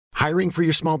Hiring for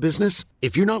your small business?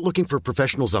 If you're not looking for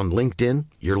professionals on LinkedIn,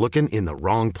 you're looking in the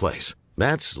wrong place.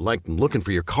 That's like looking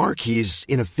for your car keys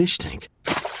in a fish tank.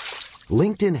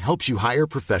 LinkedIn helps you hire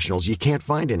professionals you can't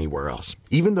find anywhere else,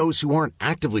 even those who aren't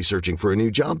actively searching for a new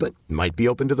job but might be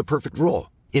open to the perfect role.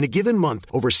 In a given month,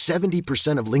 over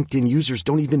 70% of LinkedIn users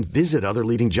don't even visit other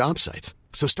leading job sites.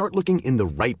 So start looking in the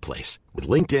right place. With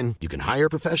LinkedIn, you can hire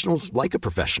professionals like a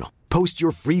professional. Post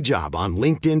your free job on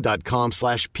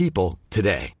linkedin.com/people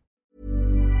today.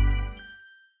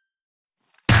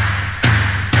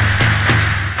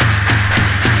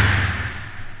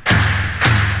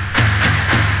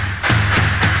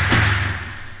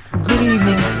 Good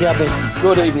evening, Gavin.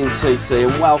 Good evening, TC,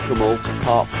 and welcome all to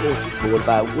part 44 of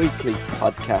our weekly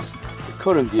podcast, The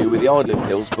Curran View with the Idol of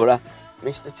Hillsborough.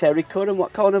 Mr. Terry Curran,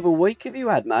 what kind of a week have you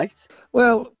had, mate?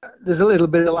 Well, there's a little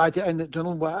bit of light at the end of the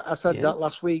tunnel, but I said that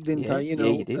last week, didn't I? You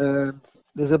did.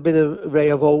 There's a bit of ray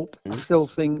of hope. I still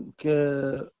think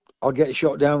I'll get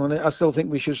shot down on it. I still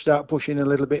think we should start pushing a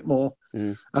little bit more.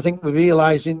 I think we're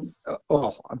realising,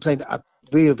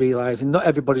 we're realising, not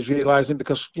everybody's realising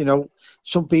because,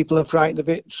 some people are frightened of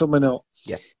it, some are not.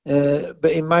 Yeah.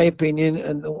 But in my opinion,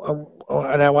 and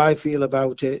how I feel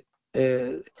about it,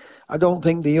 I don't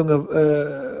think the young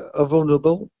are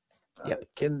vulnerable. Yep.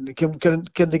 Can they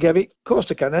get it? Of course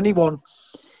they can. Anyone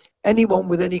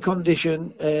with any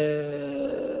condition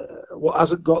what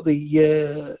hasn't got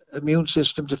the immune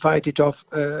system to fight it off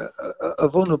are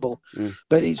vulnerable.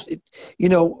 But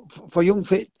for young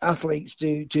fit athletes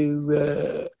to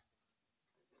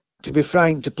be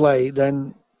frightened to play,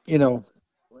 then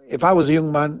if I was a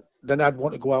young man, then I'd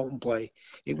want to go out and play.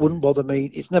 It wouldn't bother me.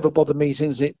 It's never bothered me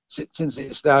since it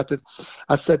started.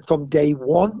 I said from day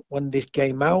one when this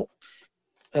came out,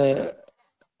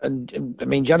 and I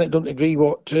mean Janet doesn't agree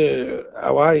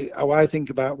how I think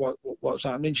about what's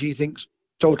happening. She thinks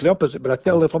totally opposite. But I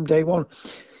tell her from day one,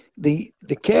 the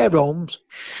care homes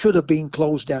should have been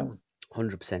closed down.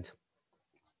 100%.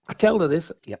 I tell her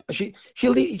this. Yep.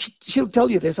 She'll tell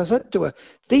you this. I said to her,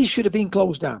 these should have been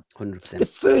closed down. 100%. The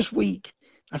first week,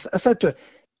 I said to her,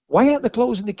 why aren't they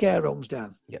closing the care homes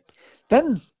down? Yep.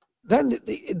 Then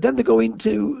they go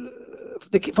into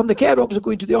from the care homes, they're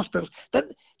going to the hospitals. Then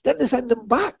they send them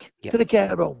back to the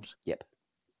care homes. Yep.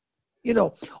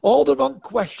 All the wrong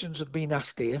questions have been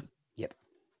asked here. Yep.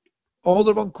 All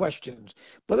the wrong questions.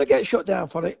 But I get shut down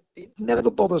for it. It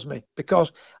never bothers me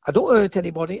because I don't hurt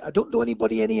anybody. I don't do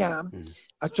anybody any harm.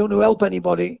 I don't help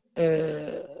anybody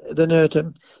than hurt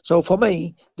them. So for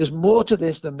me, there's more to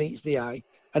this than meets the eye.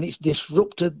 And it's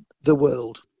disrupted the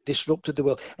world.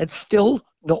 And still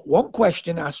not one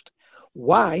question asked.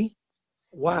 Why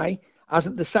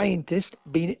hasn't the scientist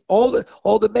been, all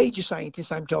the major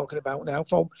scientists I'm talking about now,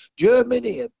 from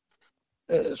Germany,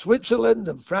 Switzerland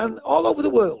and France, all over the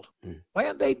world, why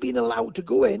aren't they been allowed to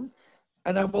go in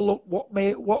and have a look what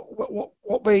may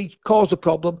cause the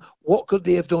problem? What could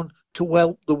they have done to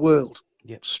help the world?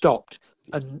 Stopped.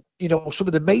 And some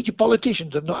of the major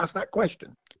politicians have not asked that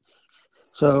question.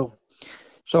 So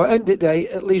at the end of the day,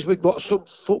 at least we've got some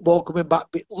football coming back.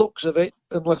 It looks of it,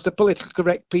 unless the politically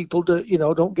correct people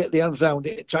don't get their hands around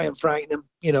it and try and frighten them,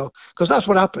 because that's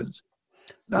what happens.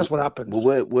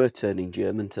 Well, we're turning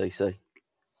German, TC.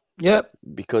 Yep.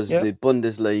 Because the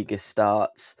Bundesliga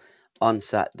starts on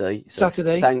Saturday. So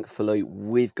thankfully,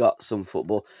 we've got some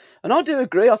football. And I do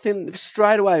agree. I think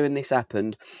straight away when this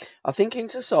happened, I think in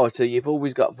society, you've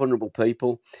always got vulnerable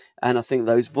people. And I think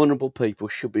those vulnerable people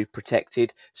should be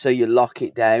protected. So you lock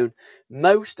it down.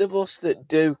 Most of us that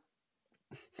do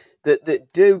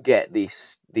get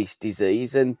this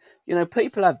disease, and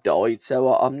people have died,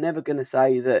 so I'm never going to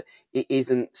say that it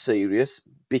isn't serious,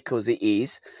 because it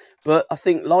is. But I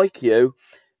think, like you,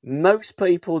 most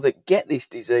people that get this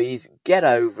disease get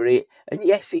over it, and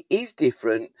yes, it is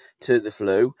different to the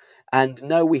flu, and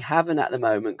no, we haven't at the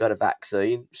moment got a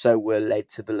vaccine, so we're led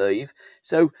to believe.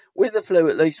 So with the flu,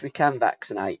 at least we can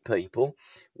vaccinate people.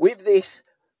 With this,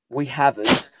 we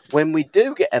haven't. When we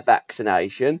do get a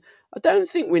vaccination, I don't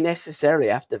think we necessarily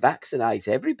have to vaccinate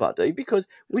everybody, because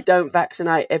we don't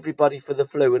vaccinate everybody for the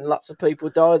flu, and lots of people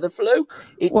die of the flu.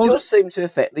 It does seem to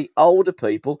affect the older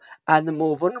people and the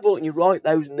more vulnerable, and you're right,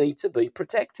 those need to be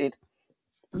protected.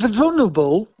 The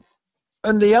vulnerable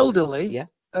and the elderly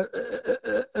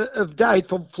have died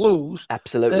from flus.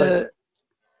 Absolutely.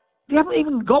 They haven't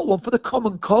even got one for the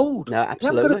common cold. No,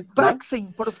 absolutely. They haven't got a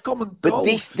vaccine for the common cold. But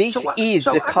this is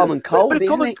the common cold,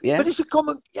 isn't it? Yeah. But it's a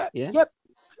common... Yeah.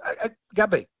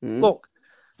 Gabby, look,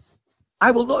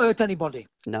 I will not hurt anybody.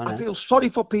 No. I feel sorry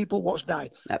for people what's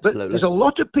died. Absolutely. But there's a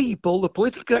lot of people, the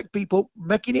politically correct people,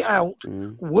 making it out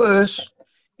worse,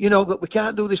 that we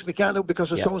can't do this, we can't do it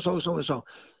because of so-and-so, so-and-so.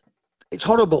 It's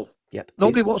horrible. Yep.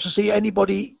 Nobody wants to see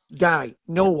anybody die.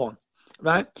 No one.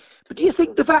 Right? But do you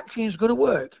think the vaccine is going to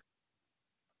work?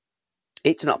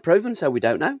 It's not proven, so we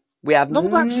don't know. We have no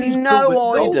vaccine's no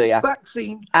proven. idea. No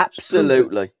vaccine.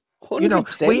 Absolutely.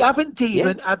 100%. We haven't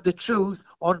even had the truth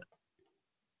on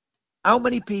how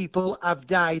many people have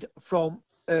died from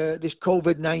this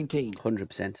COVID-19.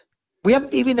 100%. We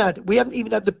haven't even had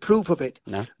the proof of it.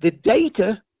 No. The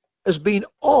data has been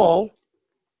all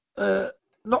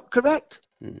not correct.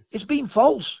 It's been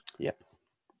false. Yep.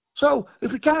 So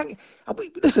if we can't,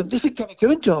 listen, this is Tony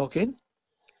Curran talking.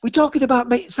 We're talking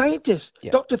about scientists.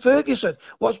 Yep. Dr. Ferguson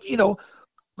was, got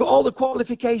all the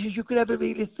qualifications you could ever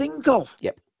really think of.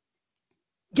 Yep.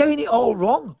 Getting it all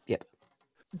wrong. Yep.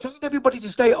 Telling everybody to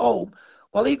stay at home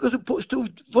while he goes and puts two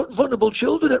vulnerable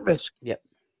children at risk. Yep.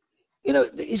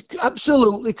 It's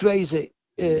absolutely crazy,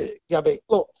 Gabby.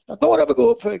 Look, I don't want to have a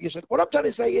go at Ferguson. What I'm trying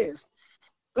to say is,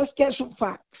 let's get some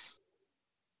facts.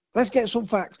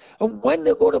 And when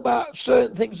they're going about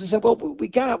certain things, they say, well, we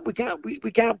can't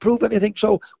prove anything,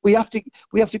 so we have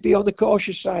to be on the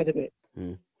cautious side of it.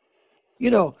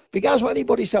 Because what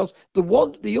anybody says,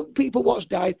 the young people what's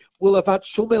died will have had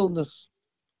some illness.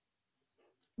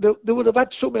 They would have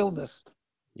had some illness.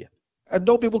 Yeah. And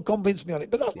nobody will convince me on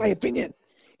it, but that's my opinion.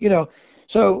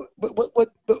 So, but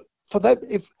for them,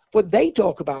 when they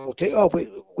talk about it,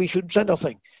 we shouldn't say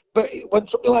nothing. But when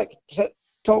somebody like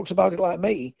talks about it like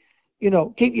me,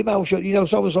 keep your mouth shut.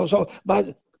 So.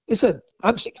 Listen,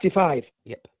 I'm 65.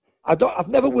 Yep. I've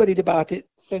never worried about it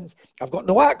since. I've got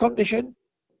no heart condition.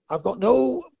 I've got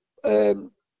no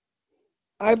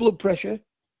high blood pressure.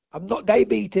 I'm not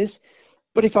diabetes.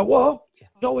 But if I were,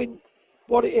 knowing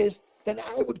what it is, then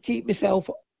I would keep myself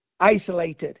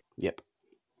isolated. Yep.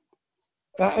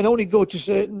 And only go to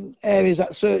certain areas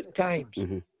at certain times.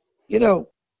 Mm-hmm.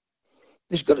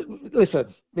 There's listen,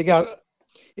 because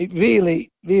it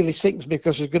really, really sinks me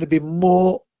because there's going to be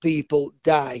more people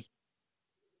die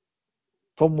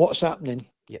from what's happening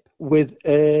with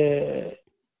the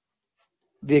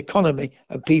economy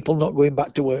and people not going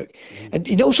back to work. And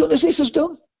as soon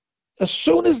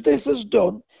as this is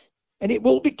done, and it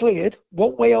will be cleared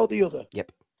one way or the other.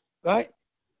 Yep. Right?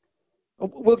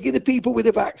 We'll give the people with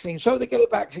the vaccine. So they get a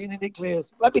vaccine and it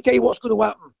clears. Let me tell you what's going to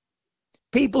happen.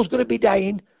 People's going to be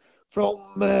dying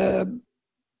from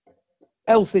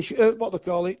health issues, what they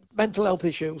call it, mental health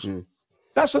issues.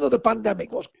 That's another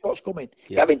pandemic. What's coming?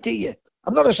 Guarantee you.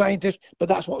 I'm not a scientist, but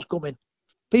that's what's coming.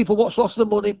 People what's lost their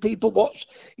money, people what's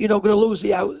going to lose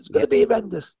the house. It's going to be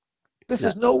horrendous. This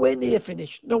is nowhere near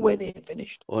finished.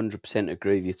 100%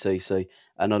 agree with you, TC.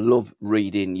 And I love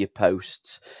reading your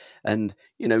posts. And,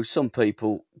 some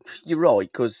people, you're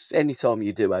right, because anytime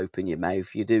you do open your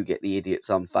mouth, you do get the idiots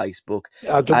on Facebook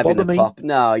having a pop.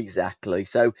 No, exactly.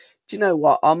 So, do you know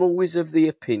what? I'm always of the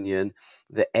opinion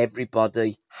that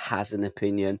everybody has an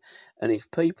opinion. And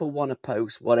if people want to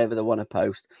post whatever they want to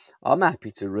post, I'm happy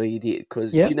to read it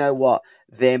because, do you know what?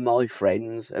 They're my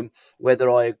friends. And whether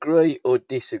I agree or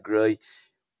disagree,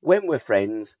 when we're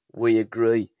friends, we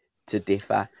agree to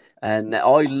differ. And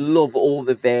I love all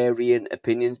the varying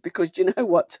opinions because, do you know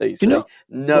what, TC?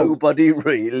 Nobody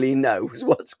really knows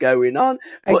what's going on.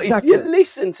 But if you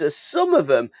listen to some of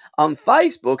them on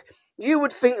Facebook, you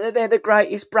would think that they're the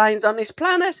greatest brains on this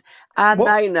planet. And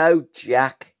they know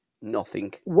jack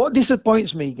nothing. What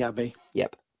disappoints me, Gabby?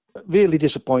 Yep. Really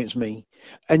disappoints me.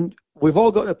 And we've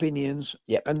all got opinions.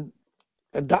 Yep. And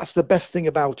that's the best thing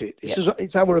about it.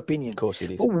 It's our opinion. Of course it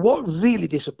is. But what really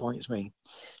disappoints me,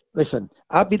 listen,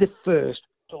 I'd be the first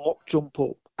to lock Trump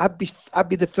up. I'd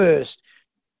be the first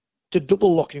to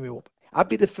double lock him up. I'd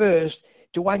be the first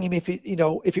to hang him if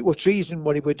it were treason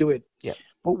what he were doing. Yeah.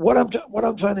 But what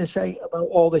I'm trying to say about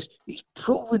all this, it's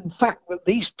proven fact that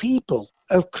these people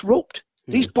are corrupt.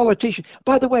 These politicians,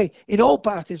 by the way, in all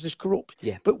parties is corrupt.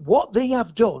 Yeah. But what they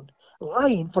have done,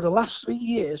 lying for the last 3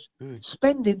 years,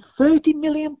 spending £30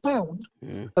 million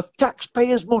of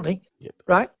taxpayers' money,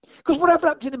 right? Because whatever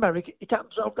happens in America, it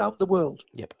happens around the world.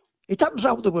 Yep. It happens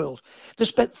around the world. They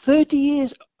spent 30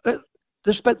 years.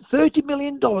 They spent $30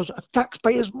 million of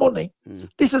taxpayers' money.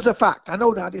 This is a fact. I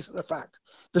know that this is a fact.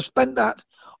 They spent that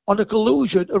on a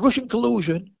Russian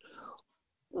collusion.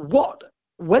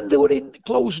 When they were in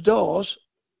closed doors,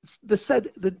 they said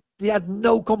that they had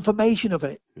no confirmation of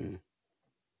it.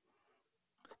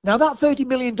 Now, that $30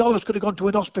 million could have gone to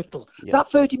an hospital. Yep. That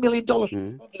 $30 million could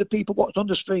have gone to the people what's on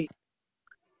the street.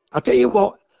 I tell you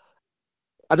what,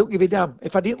 I don't give a damn.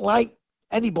 If I didn't like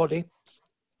anybody,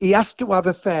 he has to have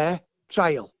a fair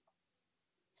trial.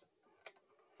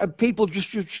 And people just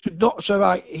should not say,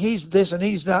 right, he's this and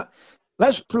he's that.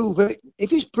 Let's prove it. If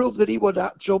he's proved that he was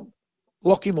that Trump,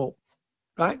 lock him up.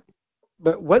 Right?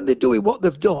 But when they're doing what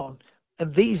they've done,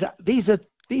 and these are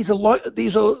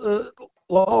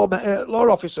law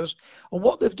officers, and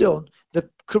what they've done, they've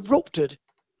corrupted,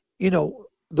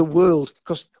 the world,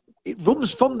 because it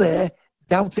runs from there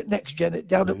down to next gen,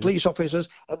 down to police officers,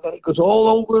 and then it goes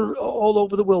all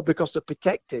over the world because they're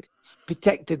protected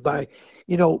by,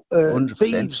 100%.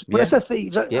 thieves. When I say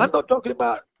thieves, I'm not talking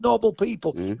about normal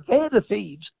people. They're the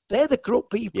thieves. They're the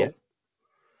corrupt people. Yeah.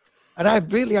 And I'm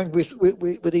really angry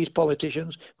with these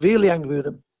politicians. Really angry with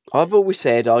them. I've always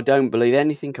said I don't believe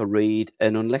anything I read,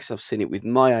 and unless I've seen it with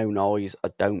my own eyes, I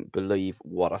don't believe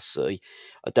what I see.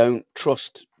 I don't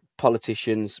trust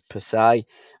politicians per se.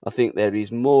 I think there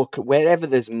is more, wherever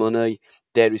there's money,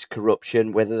 there is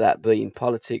corruption, whether that be in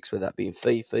politics, whether that be in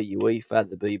FIFA, UEFA,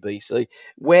 the BBC,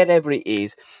 wherever it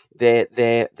is,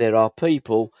 there are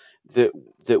people that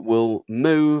will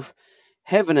move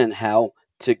heaven and hell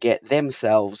to get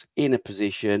themselves in a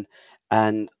position,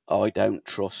 and I don't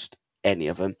trust any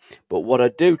of them. But what I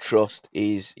do trust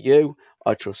is you.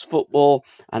 I trust football,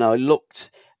 and I looked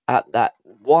at that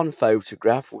one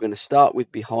photograph. We're going to start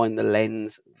with behind the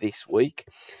lens this week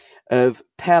of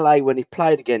Pele when he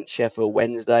played against Sheffield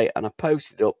Wednesday, and I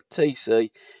posted up, TC,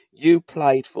 you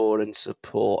played for and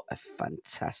support a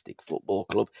fantastic football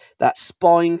club. That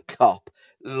spine cop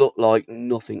looked like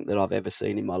nothing that I've ever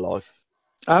seen in my life.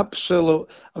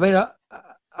 Absolutely. I mean,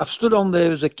 I've stood on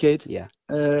there as a kid. Yeah.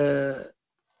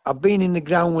 I've been in the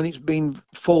ground when it's been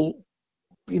full,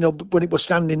 when it was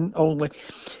standing only.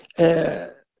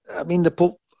 I mean,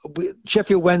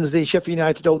 Sheffield Wednesday, Sheffield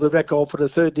United hold the record for the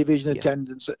third division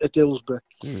attendance at Hillsborough.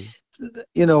 And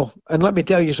let me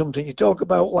tell you something. You talk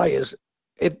about liars.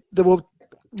 There were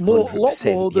a lot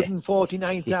more than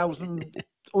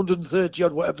 49,130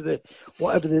 odd, whatever they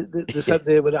said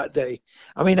they were that day.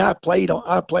 I mean, I played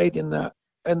in that,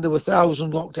 and there were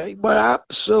thousands locked out. But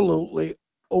absolutely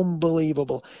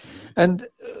unbelievable. And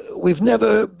we've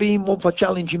never been one for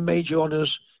challenging major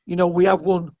honours. We have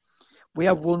won 3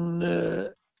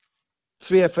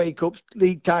 FA Cups,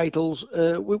 league titles,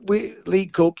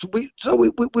 league cups. We've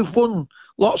won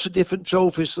lots of different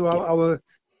trophies throughout our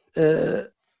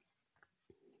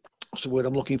what's the word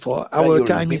I'm looking for? Our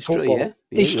time in football. Yeah,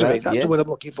 history. That's the word I'm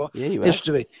looking for. Yeah,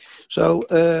 history. So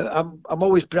I'm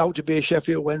always proud to be a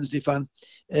Sheffield Wednesday fan.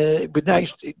 It'd be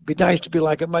nice to be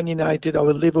like a Man United or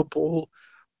a Liverpool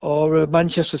or a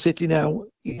Manchester City now,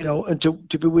 and to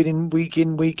be winning week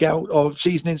in, week out, or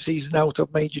season in, season out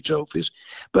of major trophies.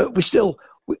 But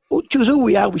choose who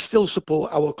we are. We still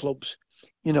support our clubs,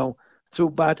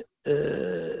 through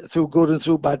good and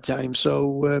through bad times.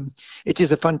 So it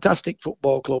is a fantastic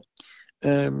football club,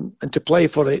 and to play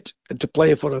for it and to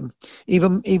play for them.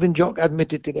 Even Jock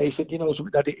admitted today, he said,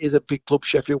 that it is a big club,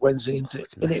 Sheffield Wednesday, isn't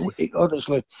it? And it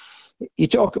honestly, you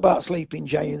talk about sleeping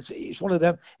giants. It's one of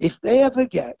them. If they ever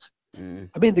get, I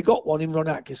mean, they got one in Ron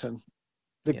Atkinson.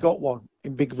 They've got one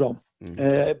in Big Ron,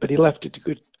 but he left it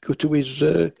to go to his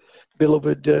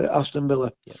beloved Aston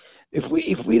Villa. Yeah. If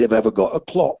we'd have ever got a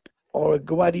Klopp or a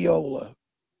Guardiola,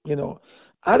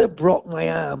 I'd have broke my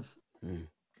arm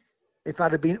if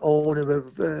I'd have been owner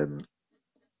of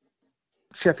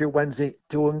Sheffield Wednesday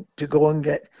to go and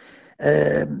get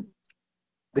the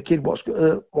kid what's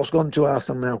gone to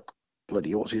Arsenal now.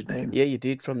 Bloody, what's his name? Yeah, you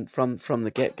did from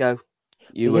the get go.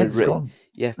 Gone.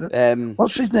 Yeah.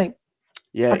 What's his name?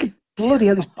 Yeah. Bloody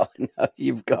hell. Oh, no,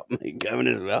 you've got me going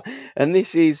as well. And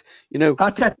this is,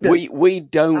 Arteta. we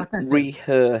don't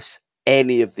rehearse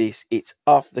any of this. It's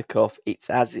off the cuff. It's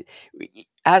as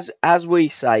we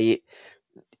say it.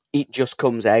 It just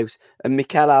comes out. And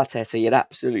Mikel Arteta, you're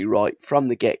absolutely right. From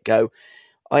the get go,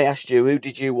 I asked you, who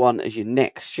did you want as your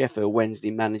next Sheffield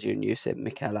Wednesday manager? And you said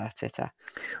Mikel Arteta.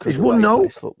 He's won no.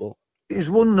 Football. He's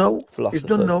won no. Philosopher. He's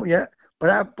done no yet. But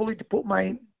I've fully to put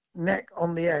my neck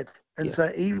on the head and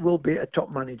say he will be a top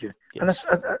manager. Yeah. And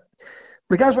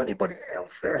regardless of what anybody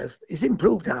else says, he's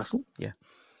improved Arsenal. Yeah.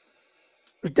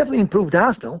 He's definitely improved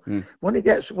Arsenal when he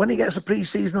gets a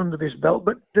pre-season under his belt.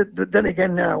 But then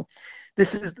again now,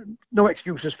 this is no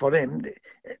excuses for him.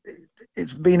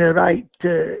 It's been a right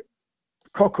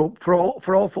cock up for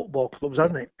all football clubs,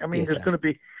 hasn't it? I mean, there's going to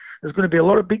be a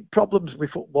lot of big problems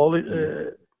with football.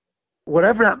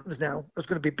 Whatever happens now, there's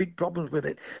going to be big problems with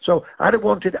it. So I'd have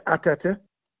wanted Arteta,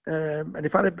 and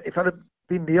if I'd have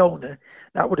been the owner,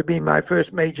 that would have been my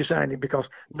first major signing, because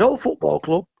no football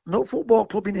club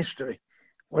in history,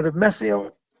 whether Messi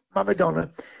or Maradona,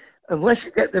 unless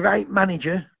you get the right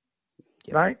manager.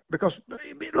 Yep. Right, because look,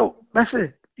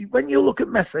 Messi. When you look at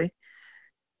Messi,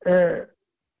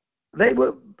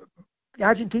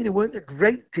 Argentina weren't a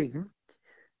great team,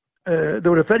 They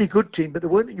were a very good team, but they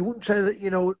weren't. You wouldn't say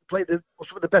that played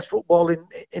some of the best football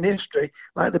in history,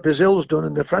 like the Brazil's done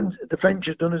and the French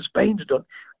have done and Spain's done,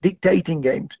 dictating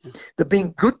games. They've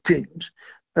been good teams,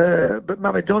 but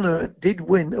Maradona did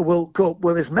win a World Cup,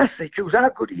 whereas Messi, shows how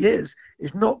good he is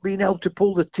not being able to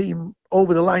pull the team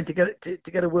over the line to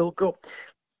get a World Cup.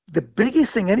 The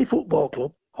biggest thing any football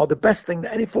club, or the best thing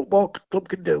that any football club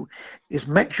can do, is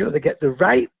make sure they get the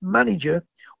right manager,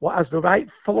 what has the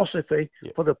right philosophy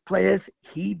for the players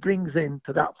he brings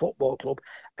into that football club,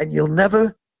 and you'll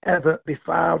never ever be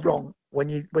far wrong when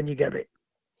you get it.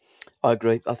 I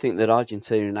agree. I think that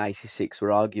Argentina in '86 were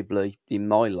arguably, in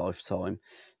my lifetime,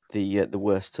 the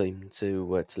worst team to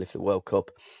lift the World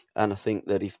Cup, and I think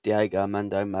that if Diego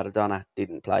Armando Maradona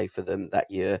didn't play for them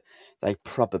that year, they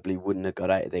probably wouldn't have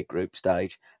got out of their group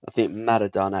stage. I think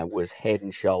Maradona was head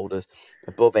and shoulders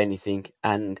above anything,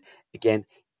 and again,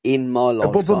 in my lifetime,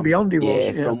 above and beyond he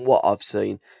was. Yeah. From what I've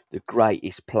seen, the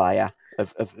greatest player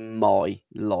of my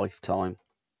lifetime.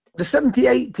 The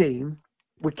 '78 team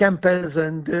with Kempes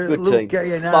and Luque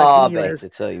team. and far Arguelles, better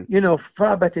team.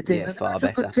 Far better team. Yeah, far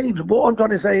better. Good teams. What I'm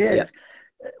trying to say is,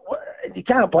 you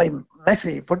can't blame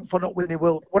Messi for not winning the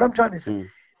world. What I'm trying to say,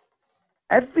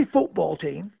 every football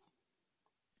team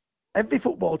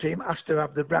has to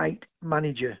have the right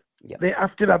manager. Yep. They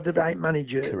have to have the right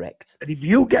manager. Correct. And if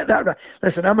you get that right,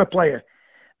 listen, I'm a player,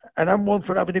 and I'm one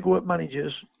for having to go at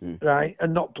managers, right,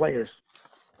 and not players,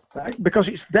 right? Because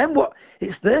it's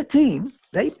their team,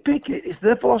 they pick it, it's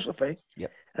their philosophy,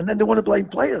 and then they want to blame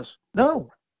players.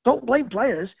 No, don't blame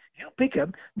players. You pick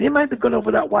them. The amount they've gone over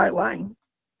that white line,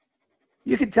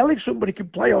 you can tell if somebody can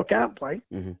play or can't play.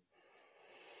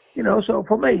 Mm-hmm. So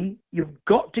for me, you've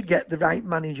got to get the right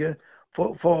manager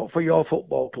for your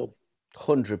football club.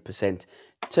 100%.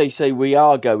 TC, we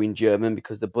are going German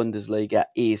because the Bundesliga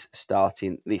is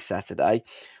starting this Saturday.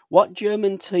 What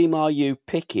German team are you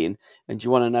picking? And do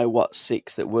you want to know what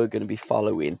 6 that we're going to be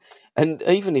following? And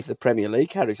even if the Premier League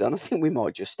carries on, I think we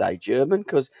might just stay German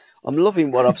because I'm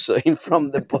loving what I've seen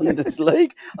from the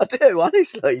Bundesliga. I do,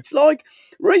 honestly. It's like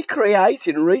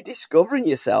recreating and rediscovering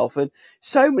yourself, and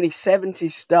so many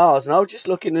 70s stars. And I was just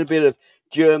looking at a bit of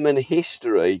German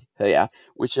history here,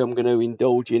 which I'm going to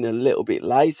indulge in a little bit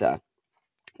later.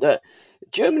 That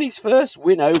Germany's first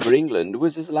win over England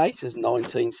was as late as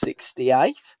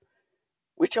 1968,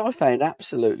 which I found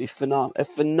absolutely a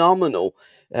phenomenal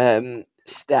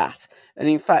stat. And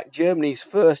in fact, Germany's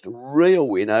first real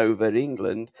win over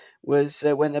England was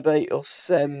when they beat us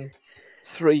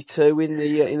 3-2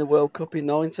 in the World Cup in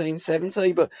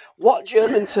 1970. But what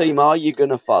German team are you going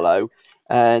to follow?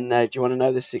 And do you want to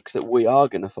know the 6 that we are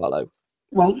going to follow?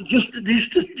 Well, just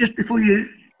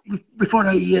before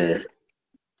I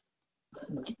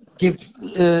give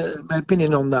my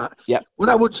opinion on that. Yeah. What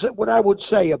I would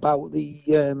say about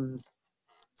the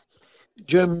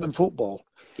German football.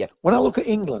 Yeah. When I look at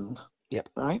England. Yeah.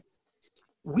 Right.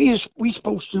 We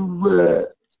supposed to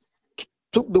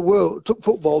took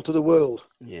football to the world.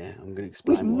 Yeah, I'm going to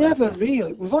explain. We've never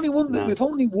really. We've only won. No. We've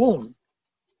only won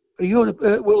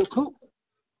a World Cup.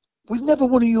 We've never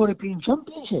won a European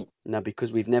Championship. No,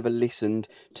 because we've never listened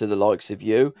to the likes of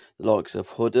you, the likes of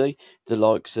Huddy, the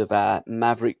likes of our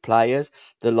Maverick players,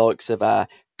 the likes of our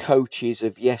coaches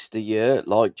of yesteryear,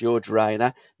 like George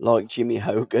Rayner, like Jimmy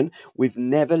Hogan. We've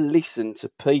never listened to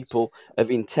people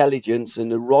of intelligence and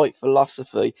the right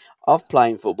philosophy of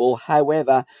playing football.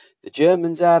 However, the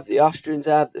Germans have, the Austrians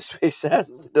have, the Swiss have,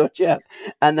 the Dutch have,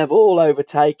 and they've all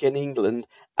overtaken England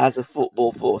as a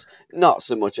football force. Not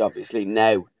so much, obviously,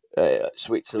 now.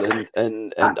 Switzerland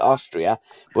and Austria,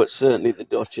 but certainly the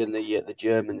Dutch and the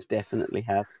Germans definitely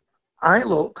have. I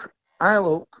look at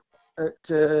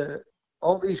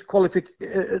all these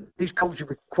these coaches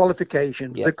with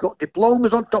qualifications. Yep. They've got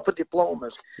diplomas on top of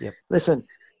diplomas. Yep. Listen,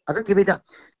 I don't give you that.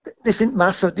 This isn't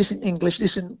maths, this isn't English,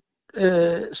 this isn't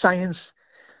science.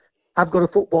 I've got a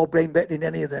football brain better than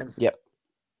any of them. Yep.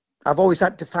 I've always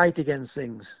had to fight against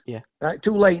things. Yeah. Right,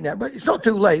 too late now. But it's not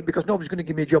too late because nobody's going to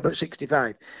give me a job at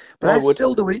 65. But I'd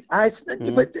still do it.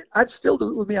 But I'd still do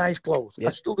it with my eyes closed. Yeah.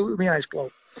 I'd still do it with my eyes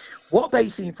closed. What they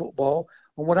see in football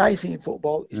and what I see in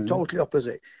football is totally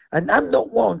opposite. And I'm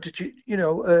not one to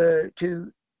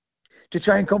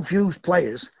try and confuse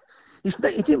players. It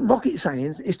isn't rocket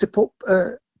science. It's to put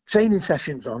training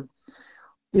sessions on.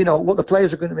 What the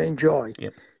players are going to enjoy.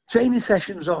 Yep. Training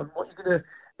sessions on what you're going to.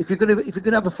 If you're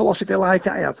gonna have a philosophy like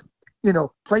I have,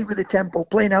 play with the tempo,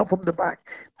 playing out from the back,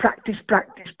 practice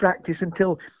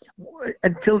until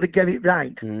they get it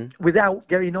right, without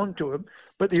getting onto them.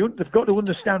 But they've got to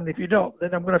understand if you don't,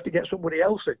 then I'm gonna have to get somebody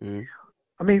else in.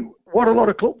 I mean, what a lot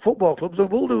of football clubs, they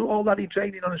will do all that in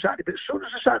training on a Saturday, but as soon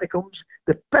as the Saturday comes,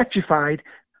 they're petrified,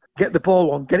 get the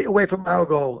ball on, get it away from our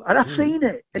goal. And I've seen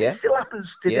it, and it still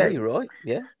happens today. Yeah, you're right,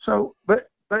 yeah. So, but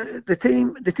the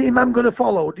team I'm going to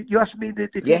follow, you asked me the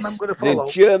team I'm going to follow.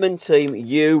 The German team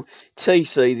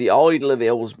TC, the idol of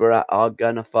Hillsborough, are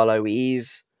going to follow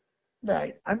is...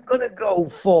 Right, I'm going to go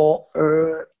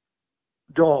for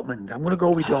Dortmund. I'm going to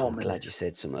go with Dortmund. I'm glad you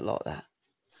said something like that.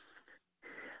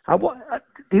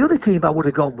 The other team I would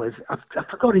have gone with, I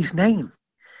forgot his name.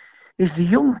 He's the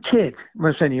young kid.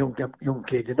 I'm saying young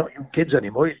kid. They're not young kids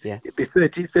anymore. Yeah. It'd be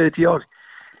 30 odd.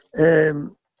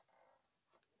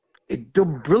 He'd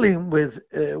done brilliant with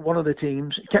one of the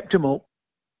teams. Kept him up.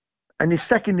 And he's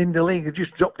second in the league. He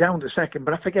just dropped down to second,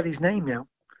 but I forget his name now.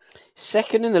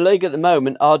 Second in the league at the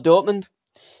moment are Dortmund.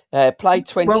 Played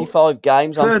 25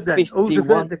 games on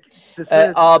 51. The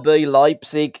third? RB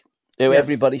Leipzig, who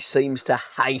everybody seems to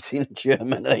hate in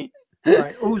Germany.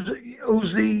 Right. Who's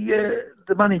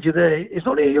the manager there? He's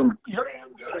not a young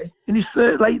guy in his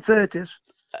late 30s.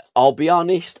 I'll be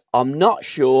honest, I'm not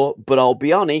sure, but I'll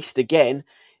be honest again.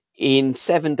 In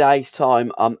 7 days'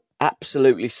 time, I'm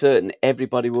absolutely certain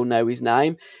everybody will know his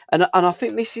name. And I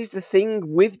think this is the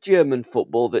thing with German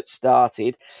football that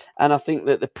started, and I think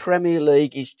that the Premier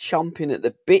League is chomping at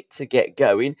the bit to get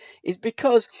going, is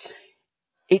because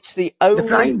it's the only...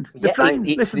 They're frightened.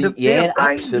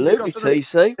 Absolutely,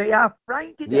 TC. They are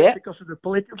frightened to death because of the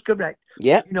political correct.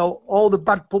 Yeah. You know, all the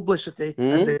bad publicity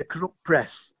and the corrupt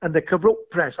press. And the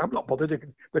corrupt press, I'm not bothered.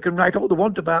 They can write all they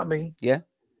want about me. Yeah.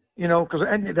 You know, because at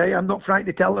the end of the day, I'm not frightened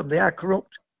to tell them they are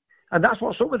corrupt. And that's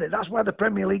what's up with it. That's why the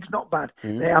Premier League's not bad.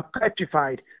 They are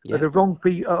petrified. They're the wrong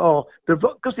people,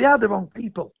 because they are the wrong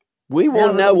people. We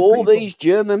will know all these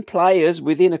German players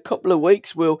within a couple of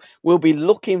weeks. We'll be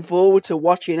looking forward to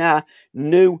watching our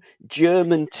new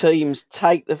German teams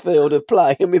take the field of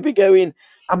play, and we'll be going,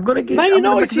 Man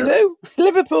United do?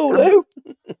 Liverpool do?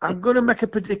 I'm going to make a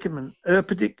predicament.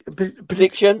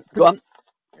 Prediction? Go on.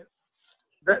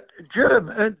 That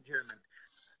German,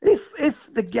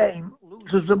 if the game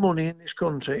loses the money in this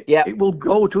country, it will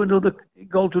go to another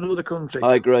country.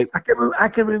 I agree. I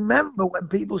can remember when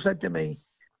people said to me,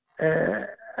 and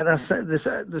I said,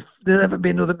 there'll never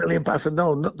be another £1 million. I said,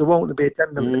 no, there won't be a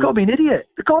 10 million. They call me an idiot.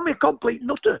 They call me a complete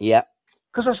nutter. Yeah.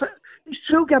 Because I said, it's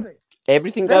true, Gabby.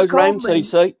 Everything goes round,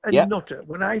 TC. A nutter.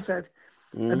 When I said,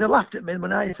 and they laughed at me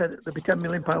when I said there'll be £10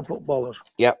 million footballers.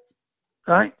 Yeah.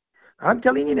 Right? I'm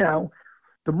telling you now,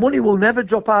 the money will never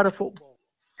drop out of football.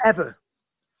 Ever.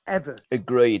 Ever.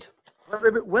 Agreed.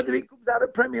 Whether it comes out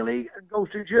of Premier League and goes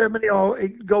to Germany or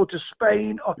it go to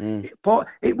Spain, or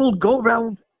it will go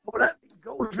round. It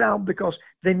goes round because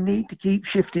they need to keep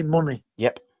shifting money.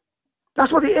 Yep.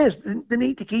 That's what it is. They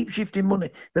need to keep shifting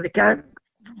money. That they can't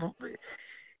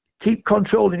keep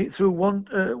controlling it through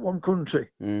one country.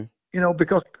 You know,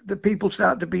 because the people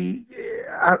start to be,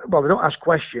 they don't ask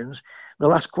questions.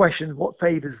 They'll ask questions what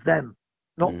favours them,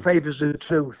 not favours the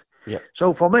truth. Yep.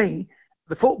 So for me,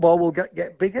 the football will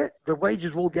get bigger. The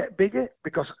wages will get bigger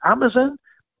because Amazon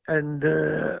and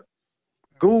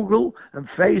Google and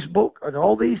Facebook and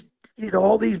all these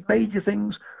major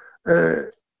things,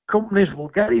 companies will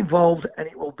get involved, and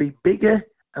it will be bigger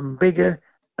and bigger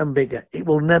and bigger. It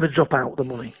will never drop out the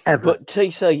money ever. But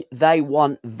TC, they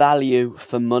want value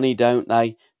for money, don't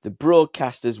they? The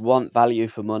broadcasters want value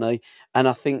for money, and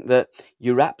I think that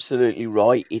you're absolutely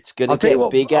right. It's going to get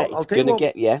bigger. It's going to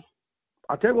get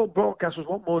I'll tell you what broadcasters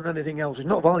want more than anything else. It's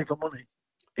not value for money.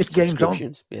 It's games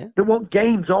on. Yeah. They want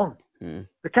games on.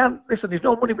 They can't listen. There's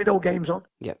no money with no games on.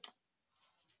 Yep.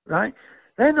 Right?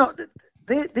 They're not.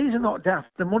 These are not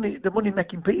daft. The money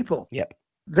making people. Yep.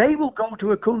 They will go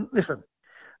to a country. Listen,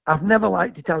 I've never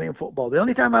liked Italian football. The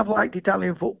only time I've liked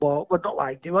Italian football, well, not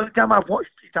liked it. The only time I've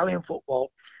watched Italian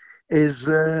football is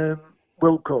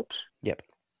World Cups. Yep.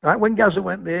 Right, when Gaza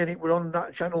went there, and it was on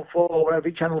that Channel 4 or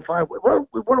whatever, Channel 5,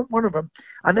 one of them,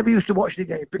 I never used to watch the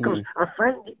game because I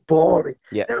find it boring.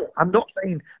 Yeah. Now, I'm not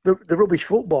saying the rubbish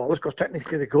footballers, because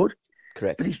technically they're good.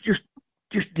 Correct. But it's just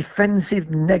defensive,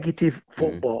 negative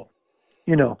football,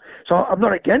 you know. So I'm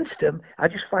not against them. I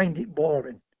just find it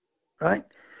boring, right?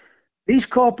 These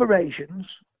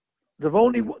corporations,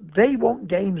 they want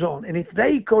games on, and if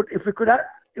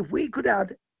we could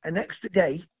add an extra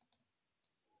day,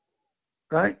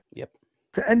 right? Yep.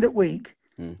 To end the week,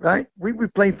 right? We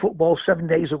would play football 7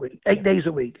 days a week, 8 days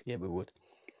a week. Yeah, we would.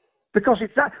 Because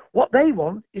it's that what they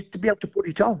want is to be able to put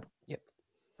it on. Yep.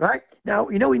 Right? Now,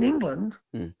 you know, in England,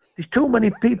 there's too many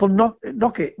people knock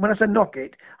it. When I say knock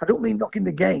it, I don't mean knocking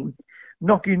the game,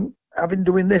 having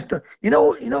doing this. You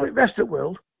know, in the rest of the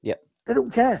world, yep, they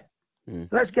don't care.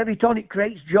 Let's get it on. It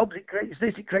creates jobs. It creates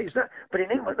this. It creates that. But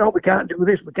in England, no, we can't do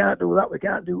this. We can't do that. We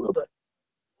can't do other.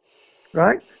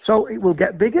 Right? So it will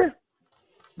get bigger.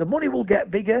 The money will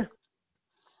get bigger.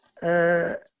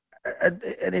 And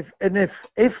if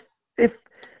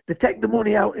they take the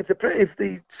money out, if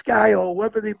the Sky or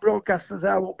whoever the broadcasters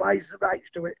are what buys the rights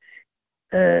to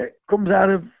it comes out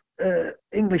of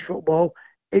English football,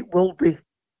 it will be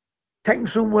taken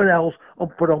somewhere else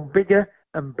and put on bigger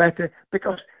and better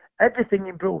because everything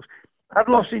improves. I'd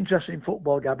lost interest in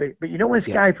football, Gabby, but you know when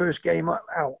Sky first came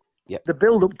out, the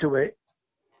build up to it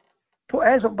put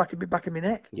hairs on back of my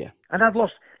neck. Yeah. And I'd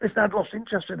lost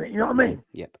interest in it. You know what I mean?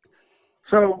 Yep.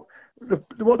 So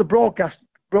what the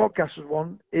broadcasters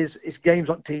want is games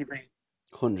on TV.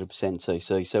 100%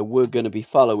 TC. So we're going to be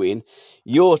following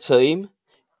your team,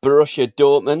 Borussia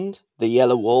Dortmund, the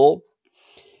Yellow Wall,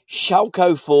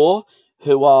 Schalke 04,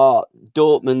 who are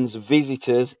Dortmund's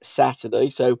visitors Saturday.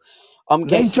 So I'm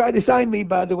guessing they tried to sign me,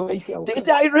 by the way. Schalke. Did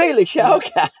they really, Schalke?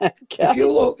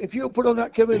 Okay. If you put on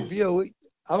that current view,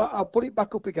 I'll put it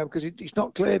back up again because it's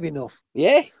not clear enough.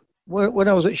 Yeah. When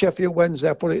I was at Sheffield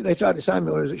Wednesday, they tried to sign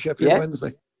me when I was at Sheffield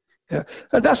Wednesday. Yeah,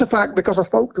 and that's a fact because I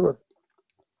spoke to them.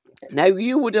 Now,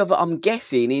 you would have, I'm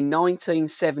guessing, in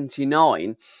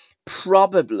 1979,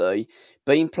 probably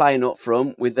been playing up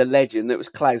front with the legend that was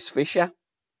Klaus Fischer.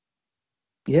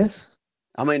 Yes.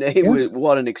 I mean, he was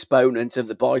what an exponent of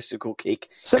the bicycle kick.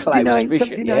 79, Klaus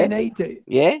Fischer, 79, 80.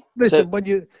 Yeah. Listen, when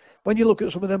you look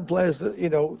at some of them players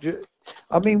that,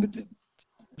 I mean,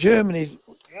 Germany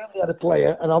had a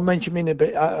player, and I'll mention him in a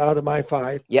bit out of my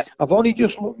five. Yep. I've only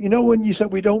just looked, when you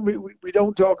said we don't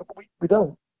talk, we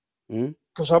don't.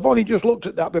 Because I've only just looked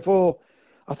at that before.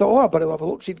 I thought, I better have a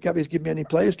look, see if Gabby's given me any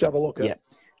players to have a look at. Yep.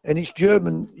 And it's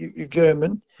German, you're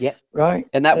German. Yeah. Right.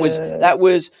 And I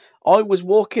was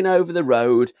walking over the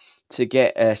road to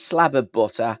get a slab of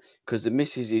butter because the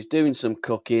missus is doing some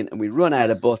cooking and we run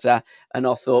out of butter. And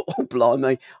I thought, oh,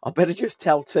 blimey, I better just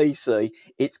tell TC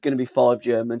it's going to be 5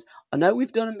 Germans. I know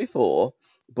we've done them before,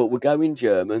 but we're going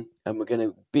German and we're going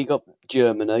to big up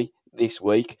Germany this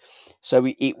week. So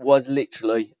it was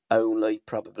literally only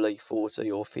probably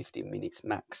 40 or 50 minutes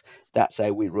max. That's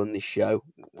how we run this show.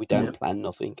 We don't plan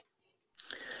nothing.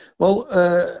 Well,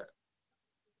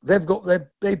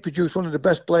 they produce one of the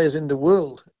best players in the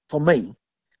world for me,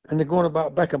 and they're going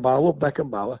about Beckenbauer. I love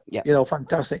Beckenbauer. Yeah.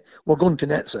 Fantastic. Well, Gunter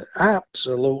Netzer,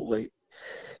 absolutely.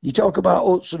 You talk about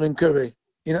Hudson and Curry.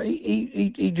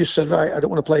 He just said, right, I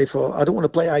don't want to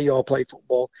play how you all play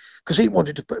football, because he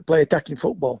wanted to play attacking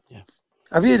football. Yeah.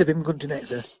 Have you heard of him, Gunter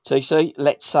Netzer? TC,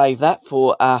 let's save that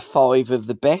for our 5 of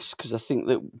the best, because I think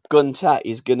that Gunter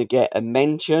is going to get a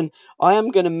mention. I am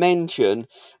going to mention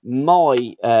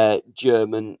my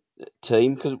German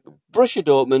team, because Borussia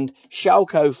Dortmund,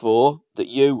 Schalke 04, that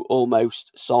you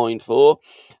almost signed for,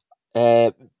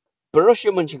 Borussia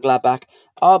Mönchengladbach,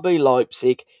 RB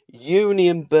Leipzig,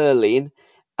 Union Berlin,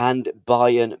 and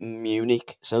Bayern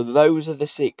Munich. So those are the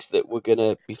 6 that we're going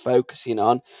to be focusing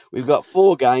on. We've got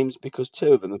 4 games because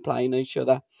 2 of them are playing each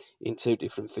other in 2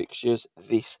 different fixtures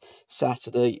this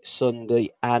Saturday, Sunday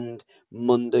and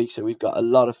Monday. So we've got a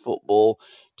lot of football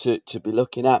to be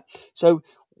looking at. So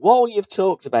while you've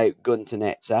talked about Gunter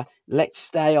Netzer, let's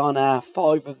stay on our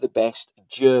 5 of the best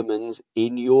Germans,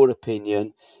 in your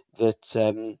opinion,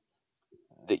 that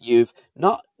you've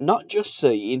not just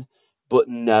seen, but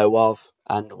know of,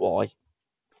 and why.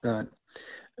 Right.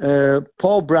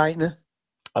 Paul Breitner.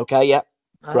 Okay, yeah.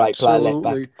 Great player, left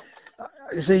back.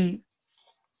 You see,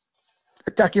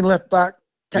 attacking left back,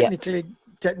 technically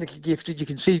gifted. You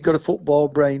can see he's got a football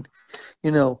brain,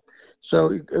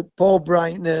 So Paul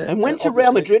Breitner. And went to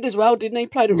Real Madrid as well, didn't he?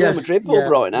 Played at Real Madrid, Paul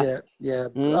Breitner. Yeah.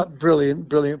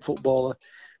 Brilliant footballer.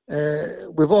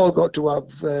 We've all got to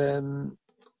have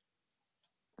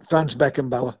Franz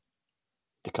Beckenbauer.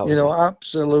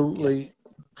 Absolutely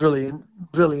brilliant.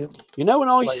 When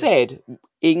I said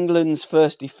England's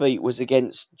first defeat was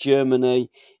against Germany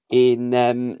in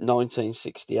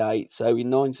 1968, so in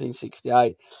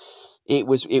 1968 it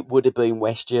would have been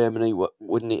West Germany,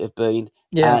 wouldn't it have been?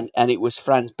 Yeah. And it was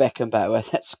Franz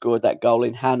Beckenbauer that scored that goal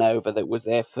in Hanover that was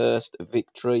their first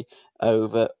victory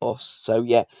over us. So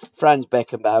yeah, Franz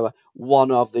Beckenbauer,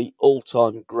 one of the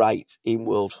all-time greats in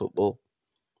world football.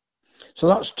 So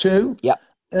that's 2. Yeah.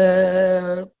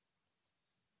 Gerd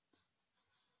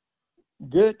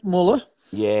Muller.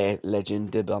 Yeah, legend,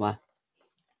 the bomber.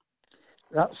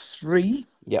 That's 3.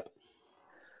 Yep.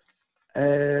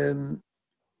 Jurgen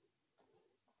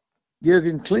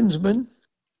Klinsmann.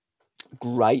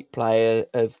 Great player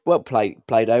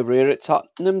played over here at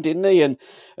Tottenham, didn't he? And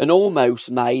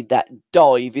almost made that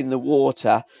dive in the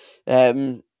water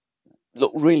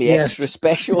look really Yes. extra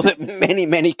special that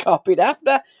many copied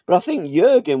after. But I think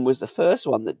Jurgen was the first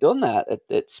one that done that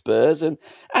at Spurs, and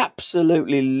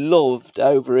absolutely loved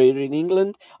over here in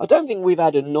England. I don't think we've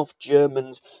had enough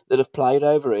Germans that have played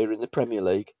over here in the Premier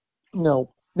League. No,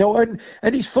 and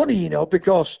it's funny,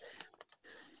 because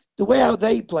the way how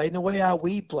they play and the way how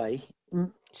we play,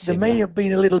 they may have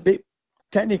been a little bit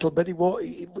technical, but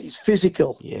it's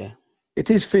physical. Yeah. It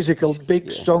is physical,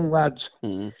 big, strong lads.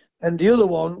 Mm-hmm. And the other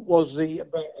one was I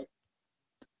can't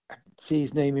see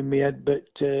his name in my head,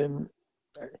 but the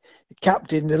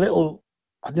captain, the little,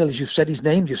 I nearly just said his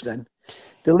name just then.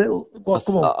 The little,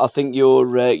 come on. I think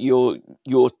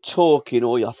you're talking,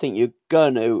 or I think you're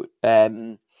going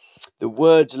to. The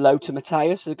words Lothar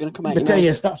Matthäus are going to come out.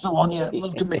 Matthäus, that's the one, yeah.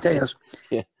 Lothar Matthäus.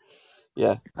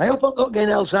 Yeah. I hope I'm not getting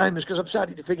Alzheimer's because I'm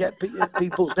starting to forget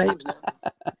people's names now.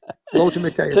 Lothar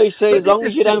Matthäus. TC, as long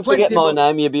as you don't forget my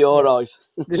name, you'll be all right.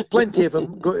 There's plenty of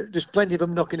them. There's plenty of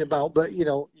them knocking about, but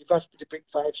you've asked me to pick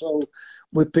 5, so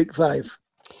we pick 5.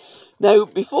 Now,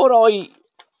 before I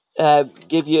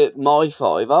give you my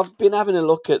 5, I've been having a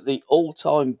look at the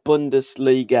all-time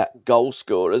Bundesliga goal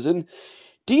scorers, and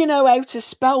do you know how to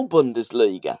spell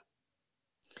Bundesliga?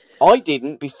 I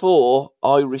didn't before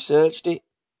I researched it.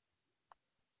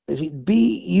 Is it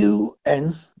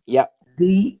B-U-N? Yep.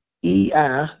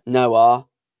 D-E-R? No R.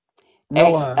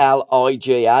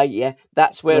 S-L-I-G-A, yeah.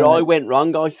 That's where I went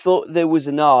wrong. I thought there was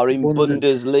an R in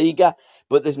Bundesliga,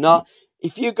 but there's not.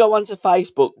 If you go onto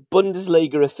Facebook,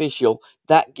 Bundesliga Official,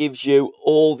 that gives you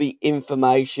all the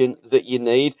information that you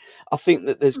need. I think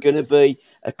that there's going to be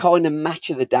a kind of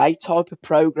match of the day type of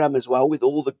program as well with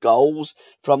all the goals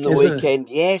from the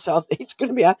weekend. Yes, it's going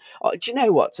to be. Do you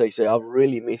know what, TC? I've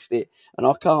really missed it, and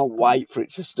I can't wait for it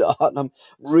to start. I'm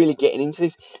really getting into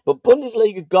this. But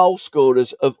Bundesliga goal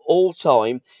scorers of all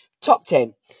time, top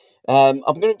 10. I'm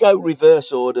going to go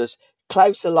reverse orders.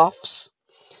 Klaus Lofts.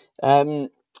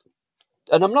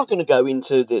 And I'm not going to go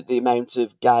into the amount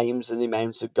of games and the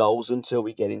amount of goals until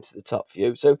we get into the top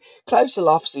few. So Klaus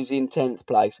Lofts is in 10th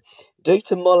place.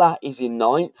 Dieter Müller is in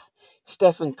 9th.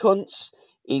 Stefan Kuntz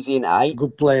is in 8th.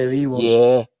 Good player he was.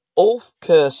 Yeah. Ulf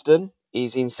Kirsten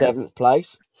is in 7th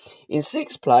place. In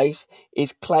 6th place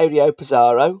is Claudio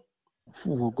Pizarro.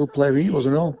 Good player he was,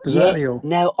 Pizarro. Yeah.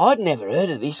 Now, I'd never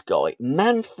heard of this guy.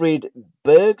 Manfred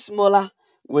Bergsmuller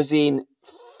was in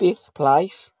 5th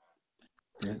place.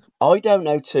 Yeah. I don't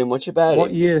know too much about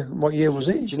What year was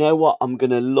he? Do you know what? I'm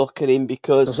going to look at him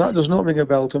because that does not ring a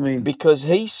bell to me. Because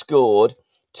he scored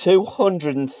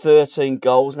 213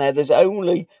 goals. Now, there's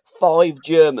only 5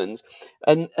 Germans.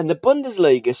 And the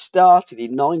Bundesliga started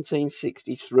in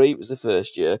 1963. It was the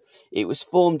first year. It was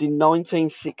formed in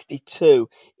 1962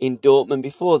 in Dortmund.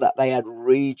 Before that, they had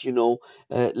regional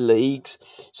leagues.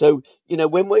 So,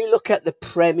 when we look at the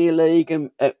Premier League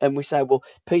and we say, well,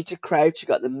 Peter Crouch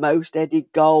got the most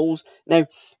headed goals. Now,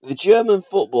 the German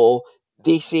football,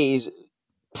 this is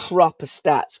proper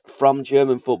stats from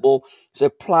German football, so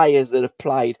players that have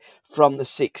played from the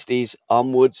 60s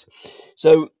onwards.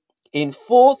 So in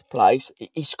 4th place,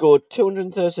 he scored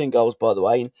 213 goals, by the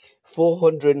way, in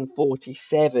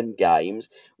 447 games,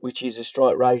 which is a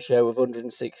strike ratio of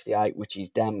 168, which is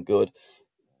damn good.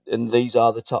 And these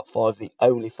are the top 5, the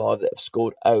only 5 that have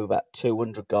scored over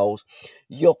 200 goals.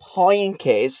 Jupp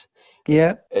Heynckes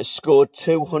has scored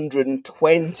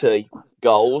 220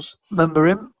 goals. Remember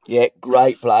him? Yeah,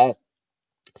 great player.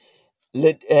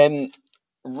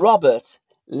 Robert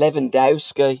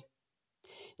Lewandowski.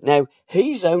 Now,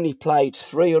 he's only played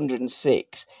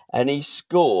 306 and he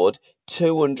scored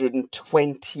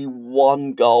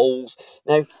 221 goals.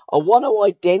 Now, I want to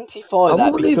identify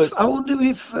that because... I wonder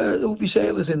if Uwe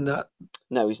Sailor's in that.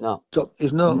 No, he's not.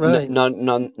 He's not, right? None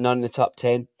in the top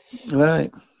 10.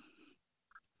 Right.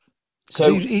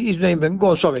 So his name, go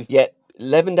on, sorry. Yeah,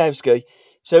 Lewandowski.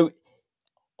 So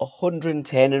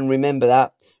 110, and remember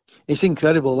that. It's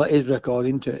incredible, that his record,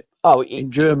 isn't it? In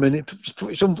German,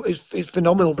 it's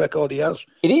phenomenal record he has.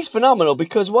 It is phenomenal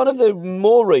because one of the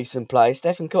more recent players,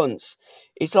 Stefan Kuntz,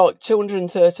 it's like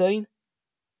 213.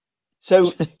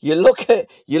 So you look at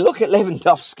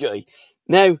Lewandowski.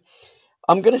 Now,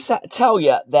 I'm going to tell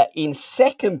you that in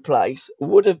 2nd place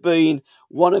would have been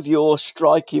one of your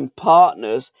striking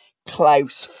partners,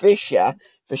 Klaus Fischer,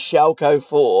 for Schalke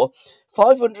 04.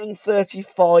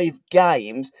 535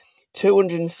 games,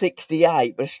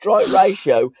 268, but a strike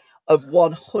ratio of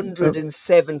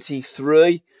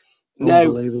 173.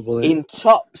 Now, in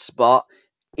top spot,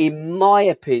 in my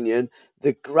opinion,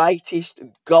 the greatest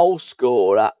goal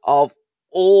scorer of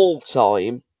all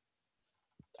time,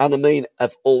 and I mean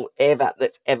of all ever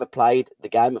that's ever played the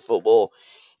game of football,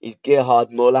 is Gerhard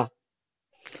Müller.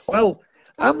 Well,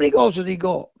 How many goals has he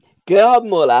got? Gerd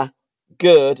Muller,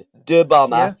 Gerd the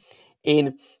Bomber, Yeah.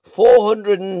 in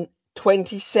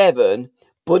 427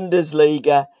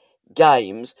 Bundesliga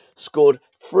games, scored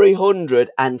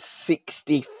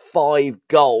 365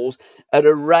 goals at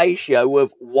a ratio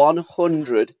of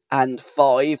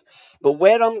 105. But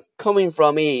where I'm coming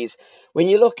from is, when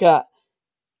you look at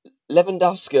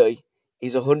Lewandowski,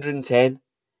 he's 110,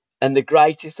 and the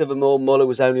greatest of them all, Muller,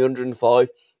 was only 105.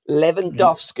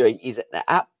 Lewandowski is an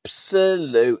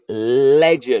absolute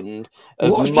legend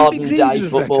of What's Jimmy modern day Greaves'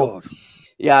 football. record?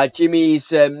 Yeah, Jimmy's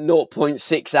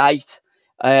 0.68.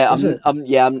 Is it?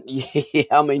 Yeah,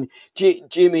 I mean,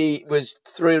 Jimmy was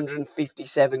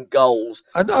 357 goals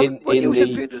And when in you said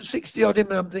the. 360 odd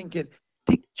him, I'm thinking,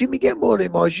 did Jimmy get more than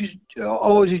him, or is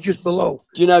he just below?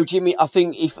 Do you know, Jimmy? I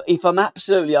think if I'm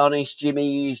absolutely honest,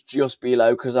 Jimmy is just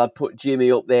below, because I'd put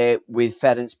Jimmy up there with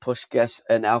Ferenc Puskás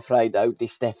and Alfredo Di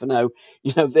Stefano.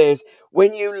 You know,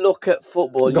 when you look at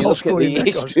football, you Goal look at the scoring records.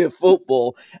 history of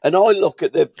football, and I look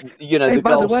at the Hey, the by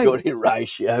the goal way- scoring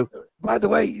ratio. By the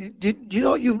way, do you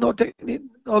know you've not taken it,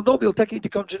 or nobody will take into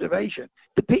consideration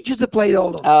the pitches they played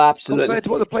all on Oh, absolutely. compared to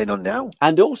what they're playing on now.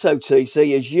 And also,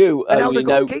 TC, as you And how only they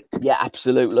got know, kicked. yeah,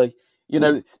 absolutely. You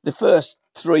know, the first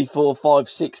 3, 4, 5,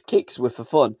 6 kicks were for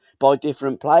fun by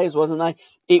different players, wasn't they?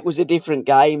 It was a different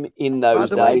game in By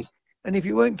those the way, days. and if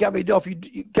you weren't carried off, you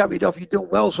carried off, you've done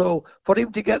well. So for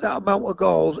him to get that amount of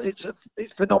goals, it's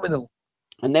phenomenal.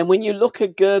 And then when you look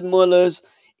at Gerd Muller's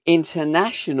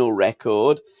international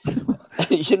record,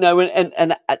 you know,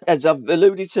 and as I've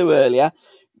alluded to earlier,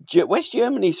 West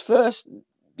Germany's first,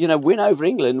 win over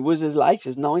England was as late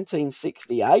as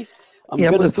 1968. I'm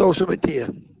going to throw something to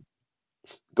you.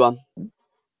 Go on.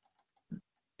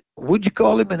 Would you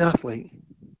call him an athlete?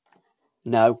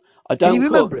 No, I don't. Can you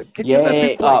remember him? Can you Yeah, remember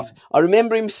him playing? I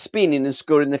remember him spinning and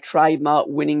scoring the trademark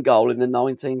winning goal in the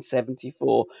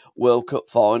 1974 World Cup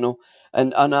final.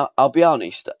 And I'll be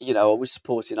honest, I was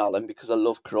supporting Ireland because I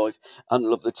love Cruyff and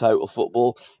love the total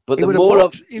football. But He was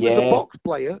a box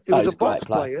player. He was a box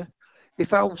player. He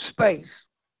found space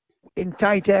in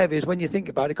tight areas when you think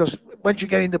about it, because once you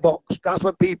get in the box, that's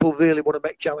when people really want to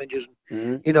make challenges,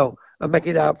 and make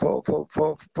it out for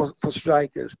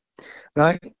strikers,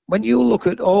 right? When you look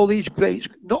at all these greats,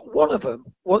 not one of them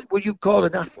what would you call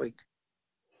an athlete.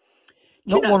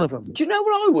 Not one of them. Do you know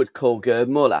what I would call Gerd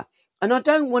Muller? And I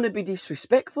don't want to be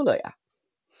disrespectful here.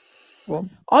 Well,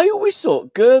 I always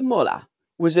thought Gerd Muller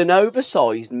was an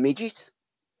oversized midget.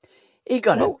 He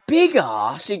got a big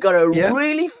ass. He got a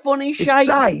really funny shaped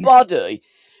body,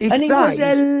 and he was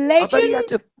a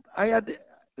legend.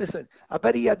 I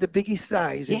bet he had the biggest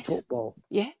thighs in football.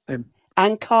 Yeah,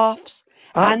 and calves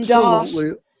and arse.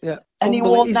 Yeah, and he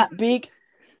wasn't that big.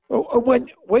 Oh,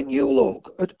 and when you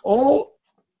look at all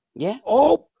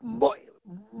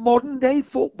modern day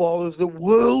footballers, the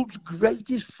world's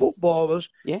greatest footballers,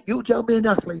 you tell me an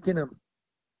athlete in them.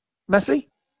 Messi?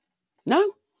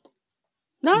 No.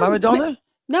 Maradona?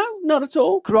 No, not at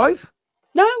all. Cruyff?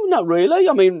 No, not really.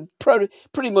 I mean,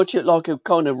 pretty much like a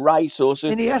kind of racehorse.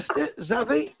 Iniesta,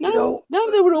 Xavi? No,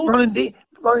 they were all Ronaldinho.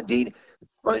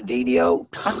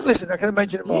 Listen, I can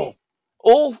mention them all.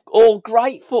 All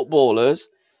great footballers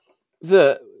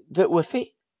that were fit.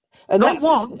 And that's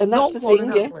the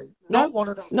thing, yeah.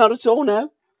 Not at all,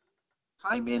 no.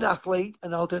 Find me an athlete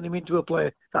and I'll turn him into a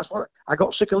player. That's what I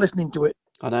got sick of listening to it.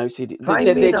 I know. See,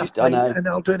 they're just. I know. And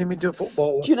I'll turn him into a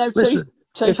footballer. Do you know? Listen,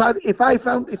 if I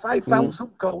found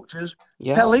some coaches,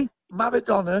 Pelé,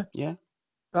 Maradona,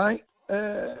 right,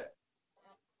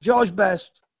 George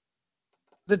Best,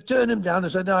 they'd turn him down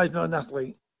and say, no, he's not an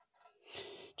athlete.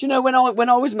 Do you know, when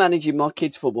I was managing my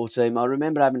kids' football team, I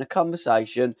remember having a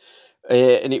conversation,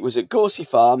 and it was at Gorsey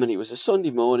Farm, and it was a Sunday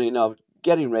morning. I was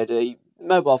getting ready.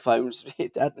 Mobile phones,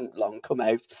 it hadn't long come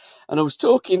out, and I was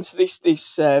talking to this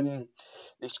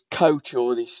coach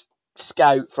or this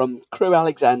scout from Crewe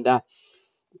Alexander.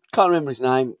 Can't remember his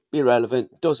name.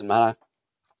 Irrelevant. Doesn't matter.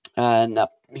 And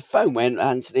my phone went,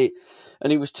 answered it,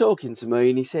 and he was talking to me,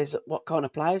 and he says, "What kind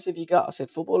of players have you got?" I said,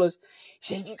 "Footballers." He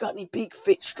said, "Have you got any big,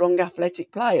 fit, strong,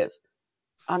 athletic players?"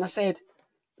 And I said,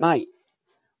 "Mate,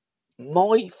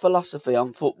 my philosophy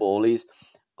on football is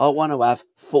I want to have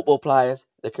football players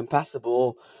that can pass the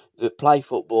ball, that play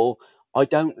football. I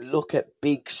don't look at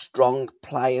big, strong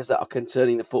players that I can turn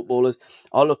into footballers.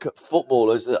 I look at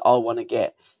footballers that I want to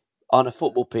get on a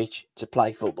football pitch to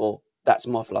play football." That's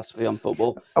my philosophy on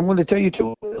football. I'm going to tell you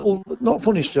two, not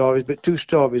funny stories, but two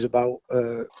stories about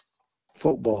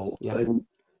football. Yeah. And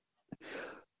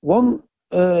one,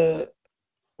 when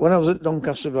I was at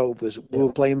Doncaster Rovers, we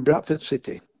were playing Bradford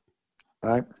City,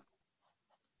 right?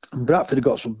 And Bradford have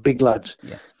got some big lads.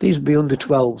 Yeah. These would be under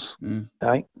 12s,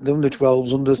 right? The under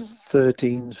 12s, under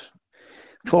 13s,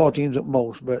 14s at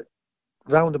most, but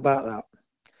round about that.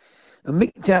 And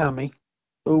Mick Tarmy,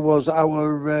 who was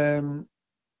our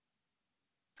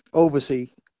overseer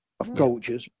of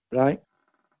coaches, right?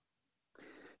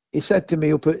 He said to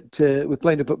me we're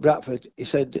playing up at Bradford. He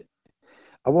said,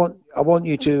 I want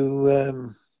you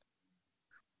to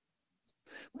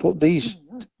put these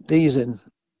in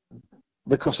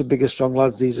because the bigger strong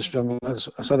lads, these are strong lads.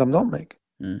 I said, I'm not, Mick.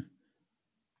 And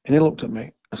he looked at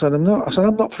me. I said, I'm not. I said,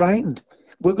 I'm not frightened.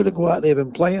 We're going to go out there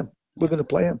and play them. We're going to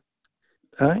play them,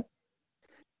 right?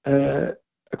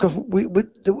 Because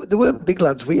there weren't big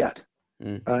lads we had,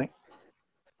 right?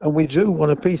 And we drew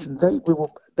one apiece, and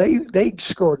they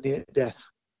scored near death.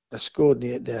 They scored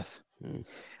near death. And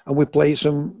we played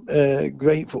some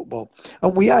great football.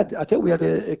 And we had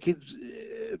a kid,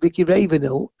 Vicky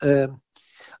Ravenhill.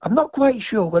 I'm not quite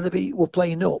sure whether we were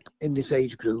playing up in this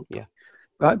age group. Yeah.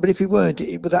 Right, but if he weren't,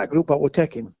 with that group, I would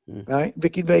take him. Right,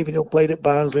 Vicky Ravenhill played at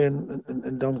Barnsley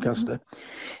and Doncaster,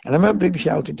 and I remember him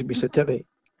shouting to me, "said Terry,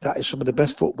 that is some of the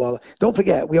best football." Don't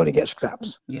forget, we only get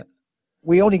scraps. Yeah,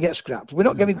 we only get scraps. We're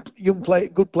not giving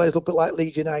good players up at like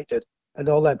Leeds United and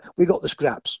all them. We got the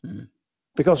scraps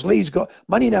because Leeds got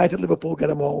Man United, Liverpool get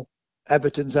them all,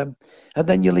 Everton's them, and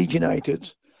then your Leeds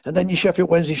Uniteds, and then your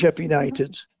Sheffield Wednesday, Sheffield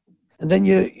Uniteds. And then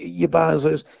your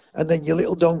Barnsley's, and then your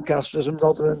little Doncasters and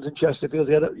Rotherhams and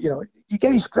Chesterfields. You're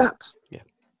getting scraps. Yeah.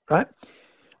 Right?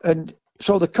 And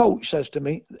so the coach says to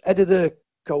me, head of the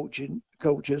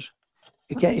coaches,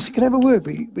 he said, can I have a word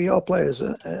with your players?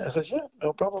 I said, yeah,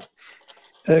 no problem.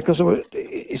 Because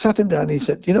he sat him down and he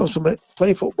said, somebody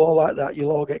play football like that,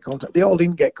 you'll all get contracts. They all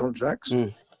didn't get contracts,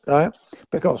 right?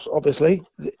 Because obviously,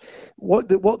 what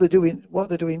they're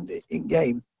doing in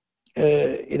game,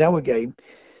 in our game,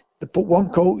 they put one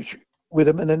coach with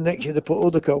them, and then next year they put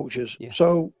other coaches. Yeah.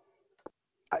 So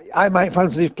I might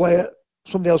fancy this player.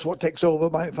 Somebody else what takes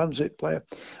over might fancy this player,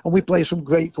 and we play some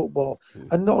great football.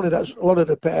 And not only that, a lot of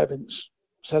the parents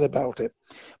said about it,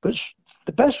 but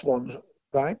the best ones,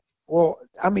 right, were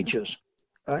amateurs.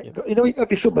 Right, yep.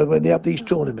 Every summer when they have these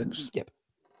tournaments,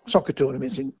 soccer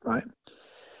tournaments, right.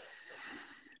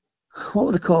 What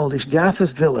would they call this?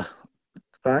 Garforth Villa,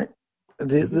 right. And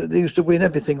they used to win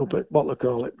everything up at what they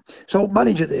call it. So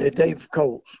manager there, Dave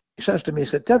Coles, he says to me, he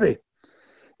said, Terry,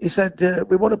 he said,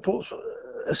 we want to put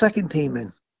a second team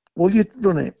in. Will you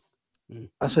run it?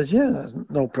 I said, yeah, that's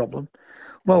no problem.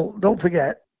 Well, don't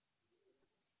forget,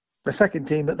 the second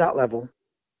team at that level,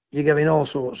 you're getting all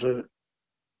sorts of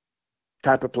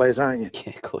type of players, aren't you?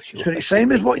 Yeah, of course you are. So it's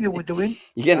same as what you were doing.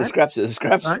 You're getting the scraps of the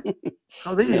scraps. Right?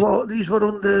 So these were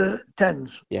under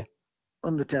 10s. Yeah.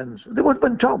 Under 10s. They would have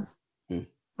been Tom.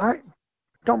 Right?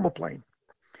 Tom were playing.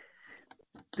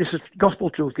 This is gospel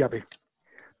truth, Gabby.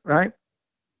 Right?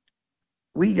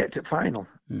 We get to final.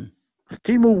 The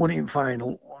team who won in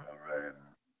final were,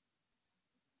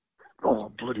 oh,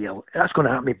 bloody hell. That's going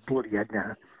to hurt me bloody head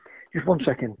now. Just 1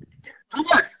 second.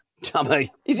 Tommy,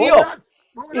 is he up?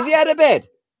 Is he out of bed?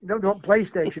 No, not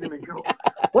PlayStation.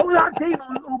 What was that team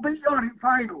who beat you in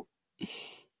final?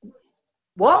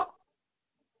 What?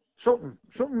 Something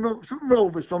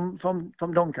Rovers from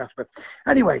Doncaster.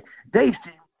 Anyway, Dave's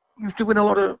team used to win a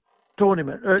lot of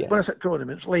tournaments. When I said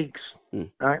tournaments, leagues,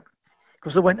 right?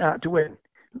 Because they went out to win,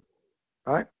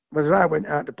 right? Whereas I went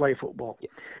out to play football. Yeah.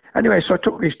 Anyway, so I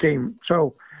took this team.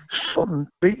 So Sutton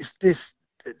beats this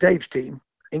Dave's team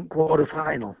in quarter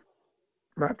final,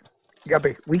 right?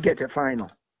 Gabby, we get to final.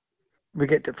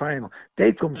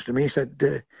 Dave comes to me. He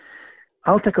said,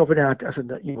 I'll take over now. I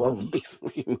said, you won't.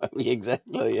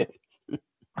 Exactly, yeah.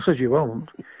 I said, you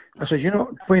won't. I said,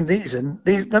 between these and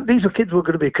these are kids who are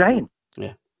going to be crying.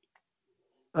 Yeah.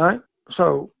 Right?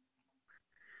 So,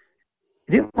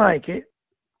 he didn't like it,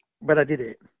 but I did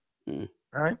it.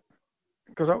 Right?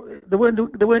 Because they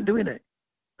weren't doing it.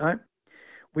 Right?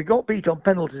 We got beat on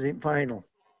penalties in final.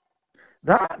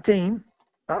 That team,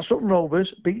 that Sutton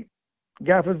Rovers, beat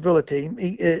Garforth Villa team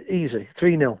easy,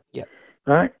 3-0. Yeah.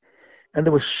 Right? And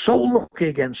they were so lucky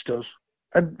against us.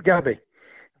 And Gabby,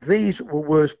 these were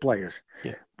worse players.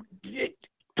 Yeah.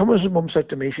 Thomas's mum said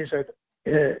to me, she said,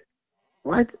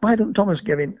 why don't Thomas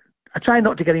get in? I try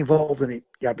not to get involved in it,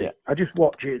 Gabby. Yeah. I just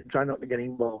watch it and try not to get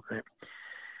involved in it.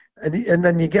 And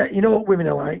then you get, what women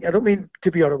are like. I don't mean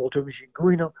to be horrible to him. She's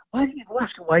going on, why didn't you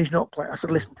ask him why he's not playing? I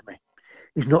said, listen to me.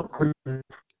 He's not good enough.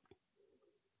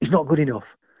 He's not good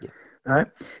enough. Yeah. Right?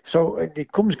 So he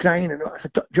comes crying and I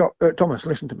said, Thomas,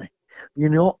 listen to me. You're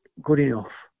not good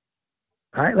enough.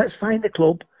 Right? Let's find a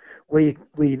club where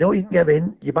you know you can get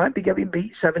in. You might be getting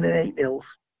beat 7 and 8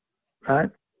 nils. Right?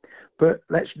 but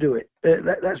let's do it.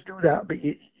 Let's do that. But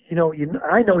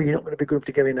I know you're not going to be good enough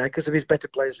to get in there because of his better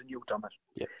players than you, Thomas.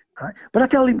 Yeah. Right? But I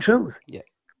tell him truth. Yeah.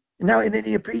 Now, and then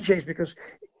he appreciates because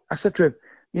I said to him,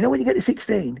 when you get to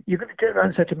 16, you're going to turn around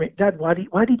and say to me, Dad, why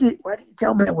did you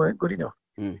tell me I weren't good enough?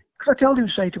 Because I told him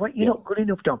straight away, you're not good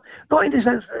enough, Tom. Not in the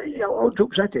sense that, I want to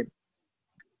upset him.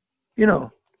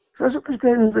 So I said,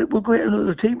 we'll go to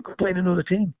another team, go play in another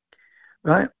team.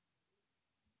 Right?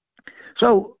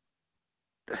 So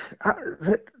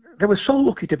they were so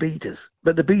lucky to beat us,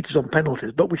 but they beat us on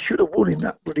penalties. But we should have won in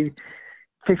that bloody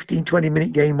 15,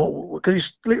 20-minute game because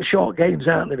it's little short games,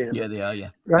 aren't they? Yeah, they are, yeah.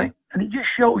 Right? Yeah. And it just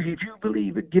shows you, if you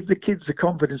believe it, give the kids the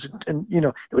confidence. And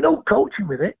there was no coaching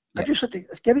with it. Yeah. I just said,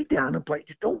 let's get it down and play.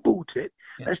 Just don't boot it.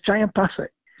 Yeah. Let's try and pass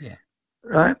it. Yeah.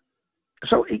 Right?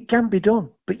 So it can be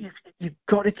done, but you've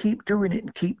got to keep doing it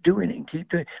and keep doing it and keep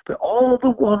doing it. But all they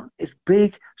want is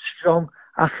big, strong,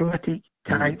 athletic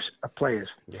types of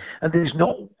players. Yeah. And there's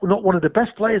not one of the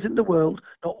best players in the world,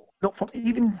 not from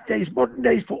even modern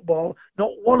days football,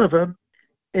 not one of them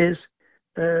is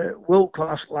world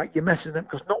class like you're messing them,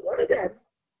 because not one of them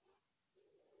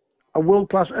are world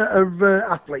class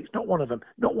athletes. Not one of them.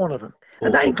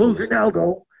 And that includes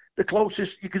Ronaldo, the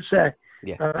closest you could say.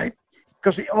 Yeah. Right?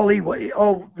 Because all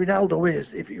Ronaldo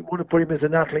is, if you want to put him as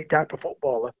an athlete type of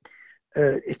footballer,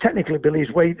 he technically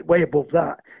believes way above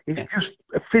that. He's just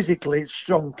a physically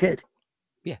strong kid.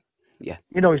 Yeah, yeah.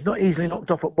 He's not easily knocked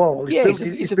off a ball.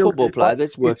 He's a football player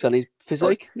that works on his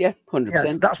physique. Yeah, 100%.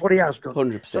 Yes, that's what he has done.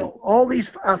 100%. So all these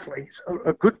athletes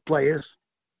are good players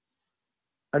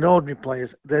and ordinary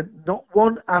players. They're not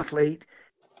one athlete.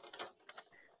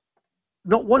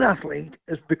 Not one athlete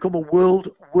has become a world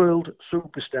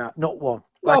superstar. Not one.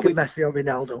 Like a Messi or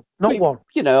Ronaldo. Not one.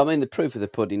 The proof of the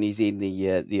pudding is in the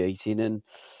eating, and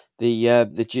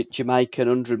the Jamaican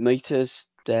 100 metres.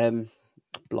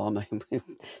 Blimey,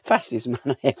 fastest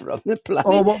man ever on the planet.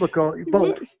 Oh, what they call it,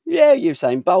 Bolt. Yeah,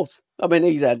 Usain Bolt.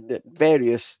 He's had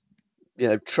various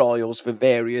trials for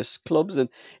various clubs, and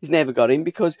he's never got in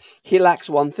because he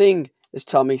lacks one thing, as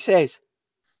Tommy says.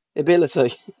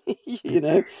 Ability,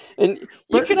 and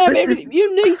you can have everything.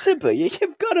 You need to be.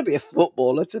 You've got to be a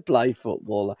footballer to play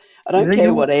footballer. I don't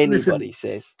care what anybody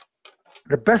says.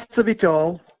 The best of it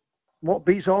all, what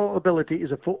beats all ability,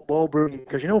 is a football brain.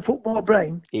 Because football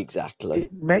brain. Exactly.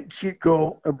 It makes you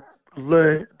go and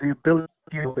learn the ability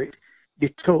of it, your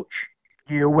touch,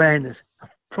 your awareness. A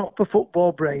proper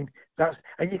football brain.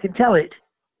 And you can tell it.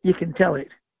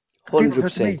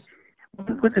 100%.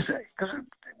 Because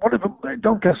one of them,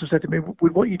 Doncaster said to me, "We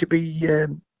want you to be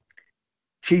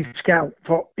chief scout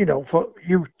for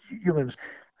you humans."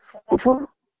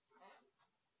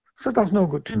 So that's no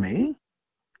good to me.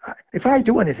 If I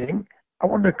do anything, I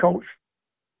want to coach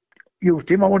youth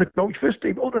team. I want to coach first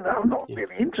team. Other than that, I'm not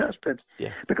really interested.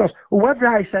 Yeah. Because whoever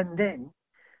I send in,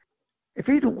 if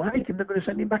he don't like him, they're going to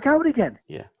send him back out again.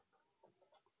 Yeah.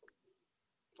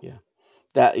 Yeah.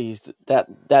 That is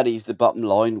the bottom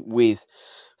line with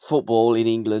football in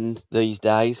England these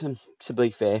days. And to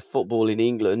be fair, football in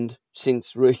England,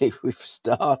 since really we've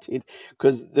started,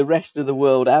 because the rest of the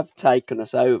world have taken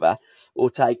us over or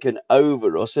taken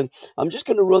over us. And I'm just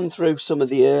going to run through some of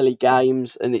the early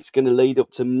games, and it's going to lead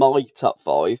up to my top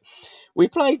 5. We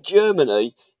played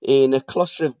Germany in a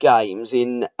cluster of games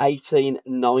in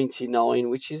 1899,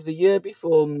 which is the year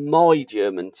before my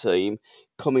German team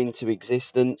come into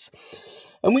existence.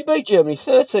 And we beat Germany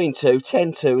 13-2,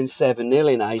 10-2 and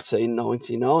 7-0 in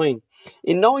 1899.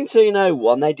 In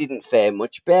 1901, they didn't fare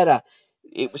much better.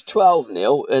 It was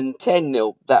 12-0 and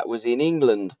 10-0, that was in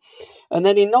England. And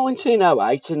then in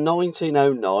 1908 and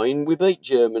 1909, we beat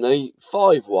Germany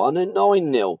 5-1 and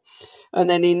 9-0. And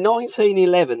then in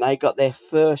 1911, they got their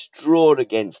first draw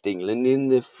against England in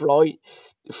the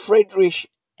Friedrich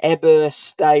Ebert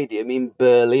Stadium in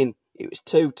Berlin. It was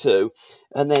 2-2.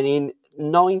 And then in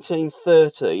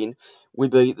 1913, we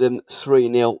beat them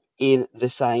 3-0 in the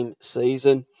same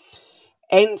season.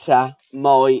 Enter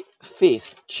my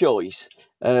 5th choice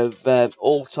of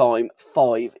all-time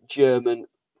 5 German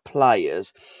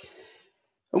players.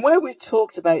 And where we've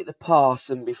talked about the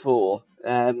Parson before,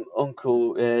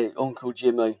 Uncle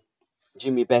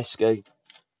Jimmy Besky,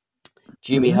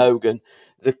 Jimmy Hogan,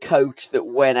 the coach that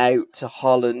went out to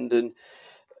Holland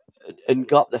and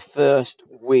got the first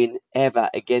win ever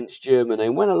against Germany.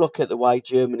 And when I look at the way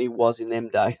Germany was in them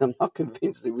days, I'm not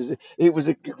convinced it was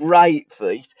a great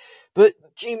feat. But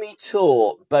Jimmy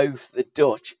taught both the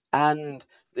Dutch and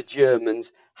the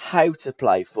Germans how to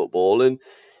play football. And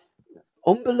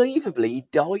unbelievably, he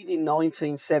died in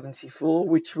 1974,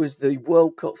 which was the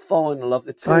World Cup final of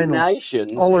the two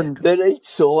nations Holland. that he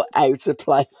taught how to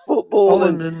play football.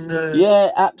 Holland and yeah,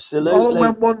 Holland absolutely.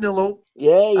 went 1-0 up.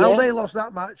 Yeah, How yeah. they lost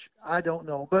that match, I don't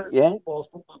know. But Yeah. football's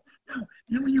football.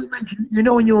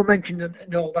 Now, when you were mentioning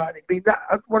and all that, it'd be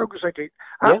that what I'm going to say to you,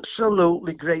 Yeah.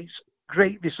 absolutely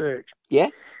great research. Yeah.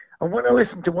 And when I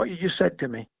listened to what you just said to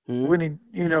me, winning,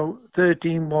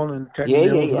 13-1 and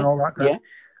 10-0 and all that kind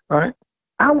right?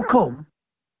 How come,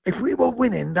 if we were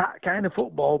winning that kind of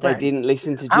football, They then, didn't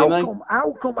listen to Jimmy.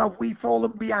 How come have we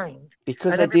fallen behind?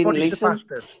 Because they didn't listen.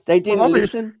 They didn't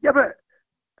listen. Yeah, but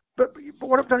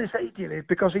what I'm trying to say to you is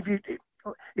because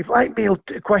if like me will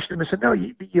question them and say, no,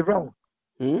 you're wrong.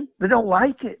 They don't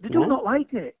like it. They do not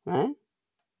like it.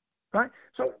 Right?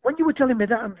 So when you were telling me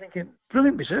that, I'm thinking,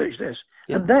 brilliant research, this.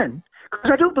 Yeah. And then,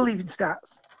 because I do believe in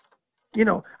stats,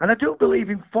 and I do believe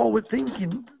in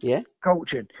forward-thinking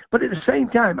coaching. But at the same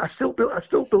time, I still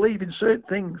believe in certain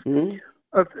things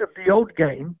of the old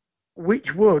game,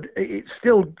 which it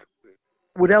still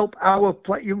would help our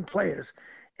young players.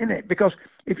 Innit? Because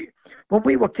when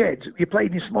we were kids, you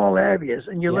played in small areas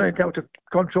and you learned how to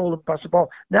control and pass the ball.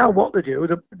 Now what they do,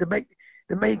 they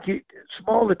make it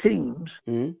smaller teams,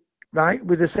 right,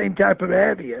 with the same type of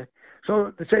area.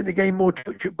 So they say the game more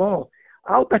touch at ball.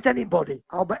 I'll bet anybody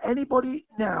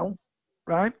now,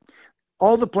 right?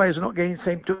 All the players are not getting the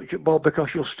same touch at ball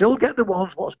because you'll still get the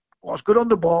ones what's good on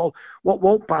the ball, what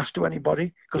won't pass to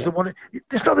anybody because they want to.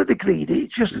 It's not that they're greedy.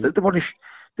 It's just that they want to.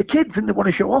 The kids and they want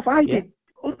to show off. I did.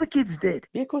 Other kids did.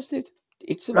 Yeah, of course they did.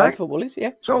 It's the way football is,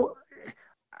 yeah. So,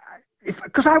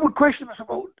 because I would question myself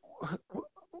about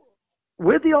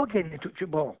where they all getting a touch of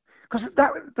ball, because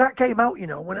that came out,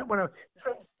 when I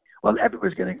said, well,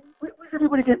 everybody's getting. Where's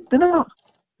everybody getting? They're not,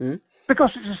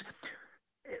 because it's just,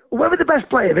 whoever the best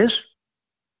player is,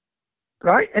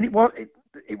 right? And it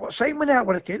was same when I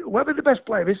was a kid. Whoever the best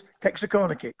player is takes the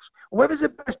corner kicks. Whoever's the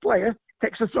best player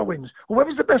takes the throw-ins.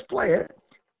 Whoever's the best player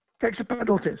takes the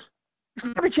penalties. It's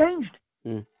never changed.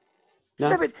 No.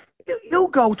 You'll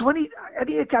go to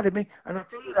any academy, and I'll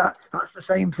tell you that's the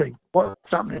same thing.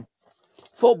 What's happening?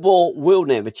 Football will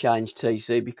never change,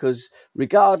 TC, because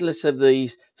regardless of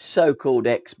these so-called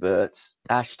experts,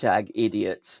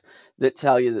 #idiots, that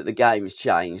tell you that the game has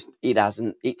changed, it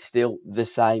hasn't. It's still the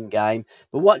same game.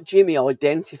 But what Jimmy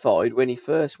identified when he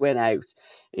first went out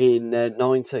in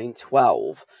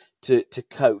 1912 to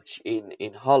coach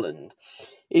in Holland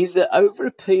is that over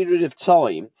a period of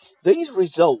time, these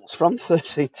results from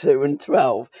 13-2 and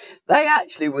 12, they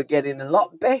actually were getting a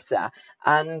lot better.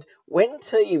 And when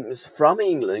teams from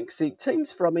England, see,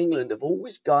 teams from England have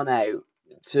always gone out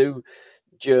to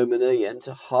Germany and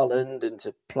to Holland and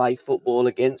to play football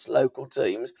against local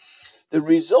teams, the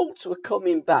results were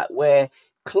coming back where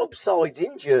club sides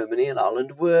in Germany and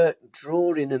Holland were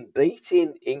drawing and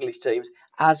beating English teams,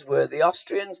 as were the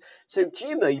Austrians. So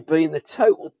Jimmy, being the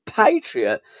total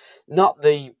patriot, not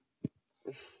the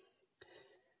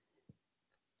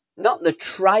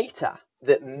traitor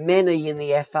that many in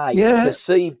the FA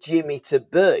perceived Jimmy to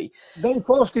be. They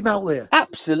forced him out there.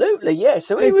 Absolutely, yeah.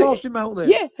 So they forced him out there.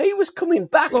 Yeah, he was coming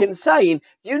back and saying,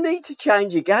 you need to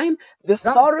change your game. The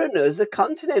foreigners, the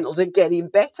continentals are getting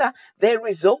better. Their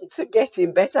results are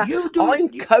getting better. I'm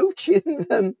coaching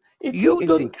them. It's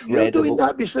incredible. You're doing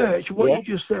that research, what you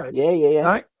just said. Yeah.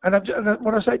 Right? And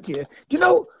what I said to you, do you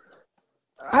know,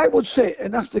 I would sit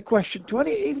and ask the question to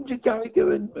even to Gary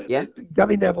Curran,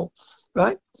 Gary Neville,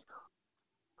 right?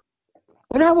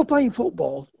 When I was playing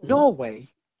football, Norway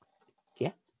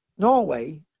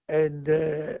and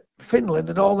Finland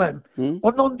and all them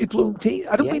were non-diplomed teams.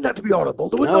 I don't mean that to be horrible.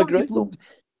 They were non-diplomed,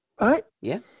 right?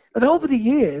 Yeah. And over the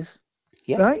years,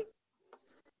 right,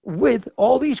 with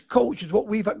all these coaches, what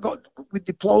we've got with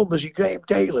diplomas, your Graham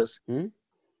Taylors,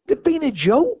 they've been a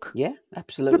joke. Yeah,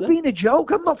 absolutely. They've been a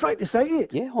joke. I'm not frightened to say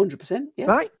it. Yeah, 100%. Yeah.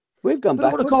 Right? We've gone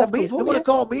backwards. They want to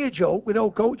call me a joke with no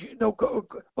coach.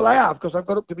 Well, I have, because I've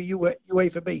got up to be UA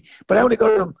for B. But I only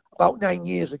got them about 9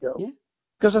 years ago. Yeah.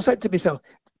 Because I said to myself,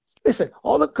 listen,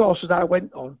 all the courses I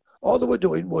went on, all they were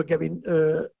doing were giving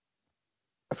a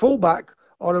full-back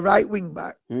or a right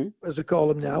wing-back, as they call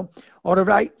them now, or a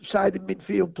right-sided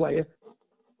midfield player,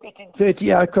 hitting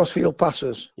 30-yard cross-field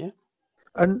passes. Yeah.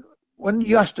 And when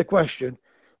you ask the question,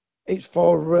 it's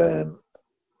for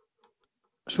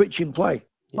switching play.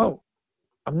 Yeah. Oh,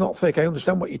 I'm not fake. I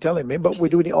understand what you're telling me, but we're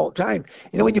doing it all the time.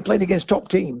 When you're playing against top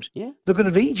teams, they're going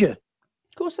to read you.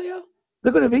 Of course they are.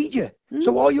 They're going to read you.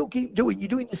 So all you keep doing, you're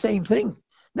doing the same thing.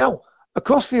 Now, a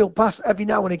crossfield pass every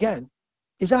now and again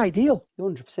is ideal.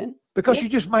 100%. Because you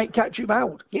just might catch him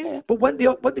out. Yeah. But when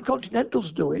the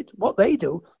Continentals do it, what they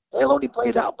do, They'll only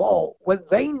play that ball when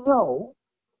they know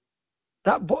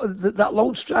that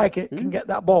lone striker can get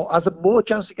that ball, has a more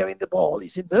chance of getting the ball.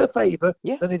 It's in their favour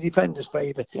than the defender's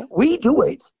favour. Yeah. We do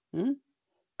it, and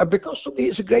because somebody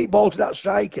hits a great ball to that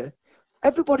striker,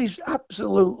 everybody's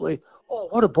absolutely, oh,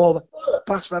 what a ball, what a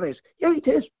pass that is. Yeah, it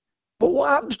is. But what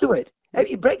happens to it?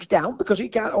 It breaks down because he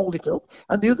can't hold it up,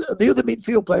 and the other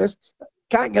midfield players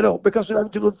can't get up because they're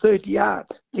having to run 30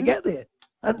 yards to get there.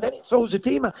 And then it throws the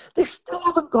team out. They still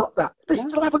haven't got that. They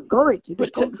still haven't got it in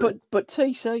this country. But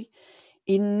TC,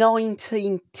 in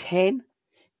 1910,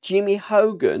 Jimmy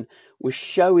Hogan was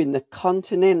showing the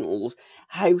Continentals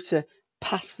how to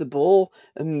pass the ball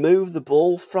and move the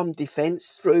ball from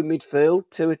defence through midfield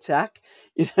to attack.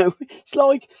 You know, it's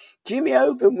like Jimmy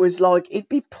Hogan was like, he'd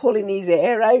be pulling his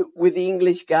hair out with the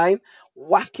English game,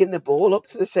 whacking the ball up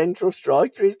to the central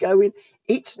striker. He's going,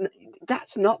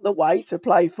 that's not the way to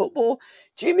play football.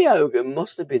 Jimmy Hogan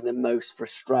must have been the most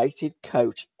frustrated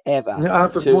coach ever.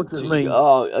 Half as much as me.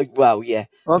 Oh, well, yeah.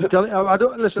 I'm telling you, I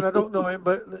don't know him,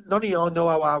 but none of y'all know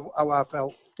how I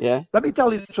felt. Yeah. Let me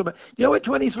tell you something. You know, at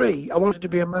 23, I wanted to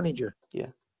be a manager. Yeah.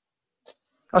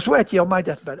 I swear to you, on my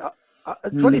deathbed,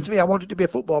 at 23, I wanted to be a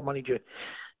football manager.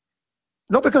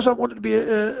 Not because I wanted to be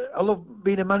I love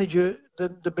being a manager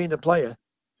than being a player.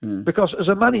 Because as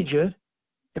a manager,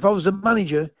 if I was a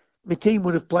manager, my team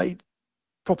would have played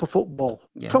proper football.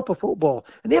 Proper football.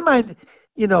 And never mind,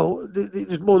 you know,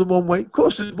 there's more than one way. Of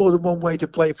course, there's more than one way to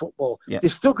play football.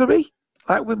 There's thuggery,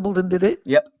 like Wimbledon did it.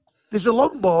 Yep. There's a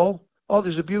long ball, or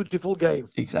there's a beautiful game.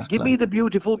 Exactly. Give me the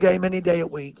beautiful game any day a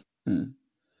week.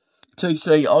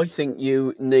 TC, I think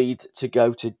you need to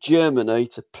go to Germany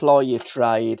to ply your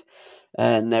trade.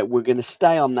 And we're going to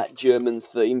stay on that German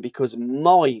theme because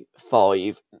my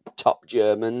 5 top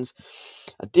Germans,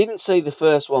 I didn't see the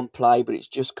first one play, but it's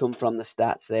just come from the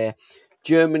stats there.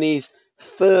 Germany's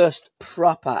first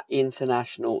proper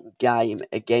international game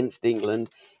against England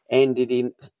ended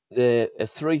in a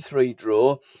 3-3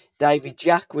 draw. David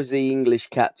Jack was the English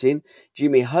captain.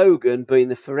 Jimmy Hogan, being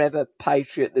the forever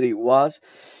patriot that he was,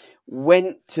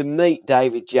 went to meet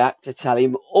David Jack to tell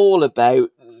him all about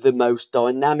the most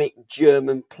dynamic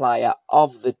German player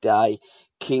of the day.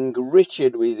 King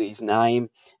Richard was his name,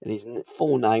 and his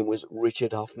full name was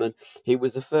Richard Hoffman. He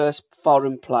was the first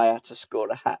foreign player to score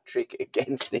a hat-trick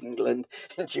against England,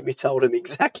 and Jimmy told him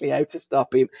exactly how to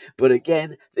stop him. But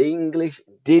again, the English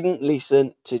didn't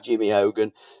listen to Jimmy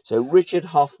Hogan. So Richard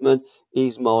Hoffman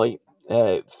is my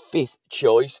 5th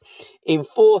choice. In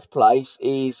 4th place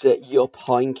is Jupp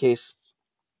Heynckes.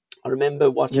 I remember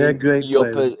watching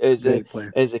Jupp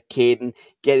as a kid and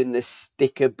getting the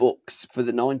sticker books for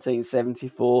the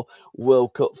 1974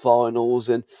 World Cup finals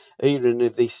and hearing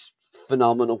of this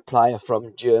phenomenal player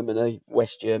from Germany,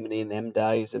 West Germany in them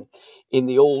days, and in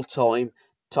the all-time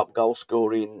top goal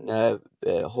scoring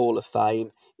Hall of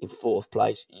Fame in 4th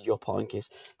place, Jupp Heynckes,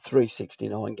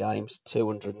 369 games,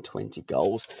 220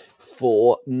 goals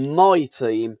for my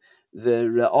team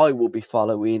that I will be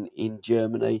following in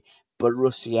Germany,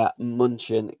 Borussia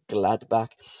Mönchengladbach.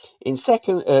 In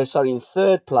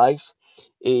 3rd place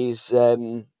is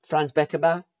Franz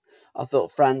Beckenbauer. I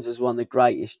thought Franz was one of the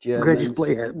greatest Germans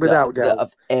player, without doubt, that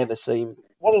I've ever seen.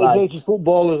 One of the greatest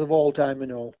footballers of all time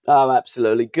and all. Oh,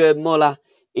 absolutely. Gerd Müller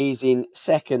is in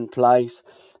 2nd place.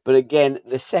 But again,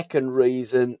 the second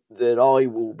reason that I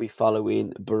will be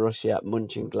following Borussia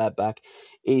Mönchengladbach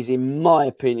is, in my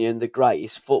opinion, the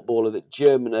greatest footballer that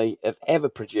Germany have ever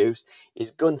produced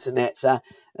is Gunter Netzer.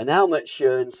 And Helmut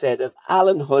Schön said of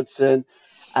Alan Hudson,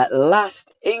 at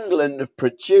last England have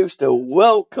produced a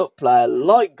World Cup player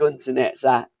like Gunter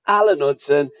Netzer, Alan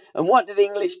Hudson. And what did the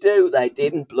English do? They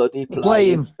didn't bloody play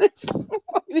him.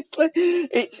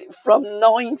 It's from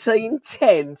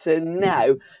 1910 to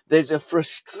now, there's a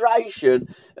frustration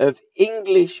of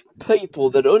English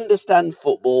people that understand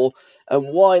football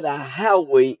and why the hell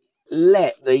we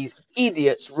let these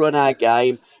idiots run our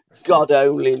game. God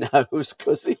only knows,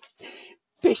 because it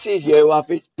pisses you off,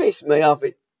 it's pissed me off,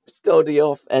 it study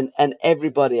off, and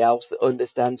everybody else that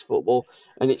understands football,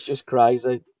 and it's just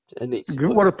crazy. And it's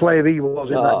what a player he was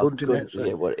in that Gunter Netzer.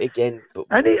 Yeah, well, again, but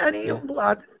any young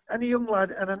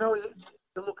lad, and I know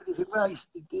the look at it, well,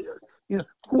 you know,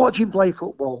 watch him play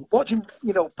football, watch him,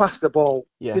 you know, pass the ball.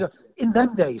 Yeah. You know, in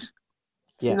them days,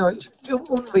 you know, it's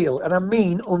unreal, and I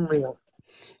mean unreal.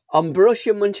 On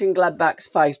Borussia Mönchengladbach's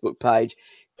Facebook page,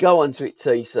 go onto it,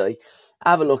 TC.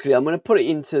 Have a look at it. I'm going to put it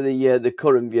into the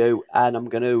Curran view, and I'm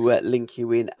going to link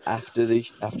you in after the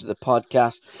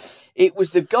podcast. It was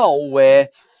the goal where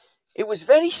it was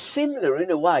very similar in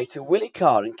a way to Willie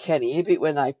Carr and Kenny Ibbett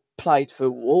when they played for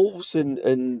Wolves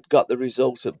and got the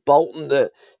result at Bolton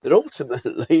that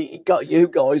ultimately got you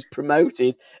guys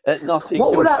promoted at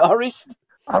Nottingham Forest.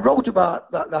 I wrote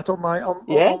about that on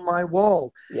my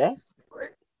wall. Yeah.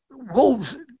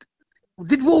 Wolves.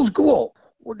 Did Wolves go up?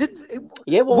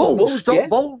 Wolves stopped. Yeah.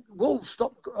 Wolves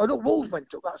stopped. Oh no, Wolves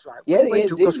went up. That's right. Yeah, we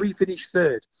went up because we finished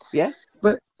third. Yeah.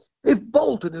 But if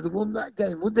Bolton had won that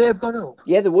game, would they have gone up?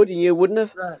 Yeah, they would. You wouldn't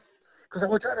have. Right. Because I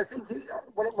was trying to think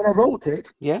when I wrote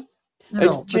it. Yeah.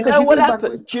 Do you know what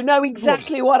happened? Do you know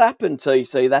exactly what happened,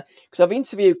 TC? That because I've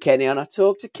interviewed Kenny and I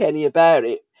talked to Kenny about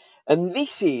it, and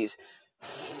this is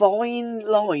fine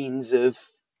lines of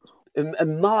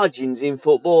and margins in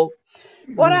football.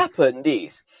 What happened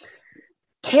is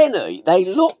Kenny. They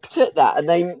looked at that and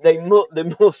they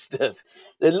must have.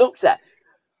 They looked at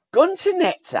Gunter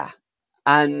Netzer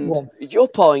and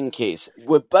Jupp Heynckes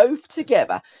were both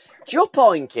together. Jupp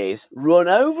Heynckes run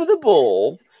over the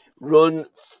ball, run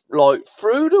like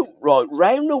through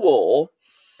round the wall.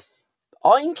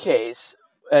 Gunter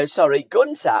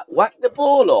whacked the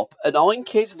ball up and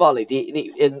Heynckes volleyed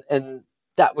it, and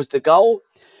that was the goal.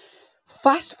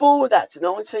 Fast forward that to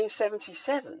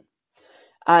 1977,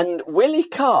 and Willie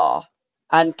Carr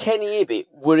and Kenny Ibbott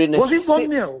were in a. Was it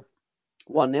 1-0?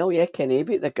 1-0, yeah. Kenny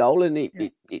Ibbott, the goal, and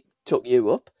it took you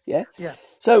up, yeah. Yeah.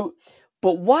 So,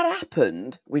 but what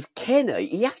happened with Kenny?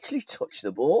 He actually touched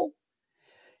the ball.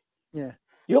 Yeah.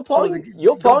 Your point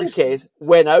is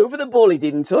went over the ball. He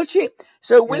didn't touch it.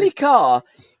 So Willie Carr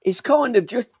is kind of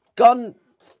just gone,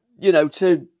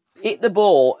 to hit the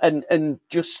ball and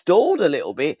just stalled a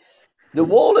little bit. The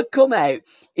wall had come out.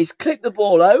 He's clipped the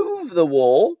ball over the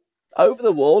wall,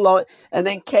 and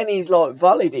then Kenny's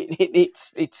volleyed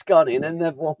it. It's gone in, and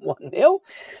they've won 1-0.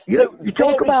 So you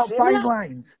talk about fine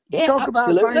lines. Yeah.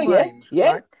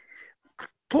 Right?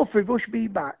 Clough rushed me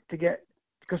back to get,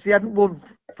 because they hadn't won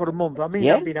for a month. I mean,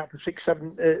 I've been out for 6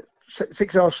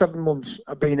 or 7 months.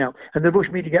 I've been out, and they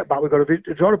rushed me to get back. We got a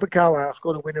draw up at Carlisle,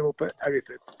 got a winner up at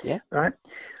Hereford. Yeah. Right.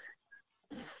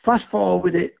 Fast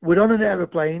forward it. We're on an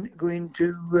aeroplane going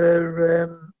to.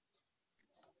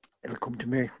 It'll come to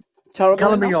me.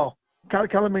 Calamio.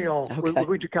 Okay. We're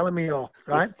going to Calamio,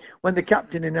 right? When the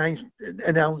captain announced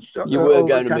you were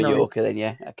going to Mallorca then,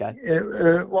 yeah. Okay.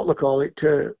 What they call it?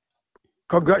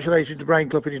 Congratulations to Brian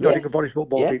Clough and his Nottingham Forest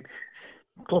football team.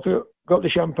 Clough got the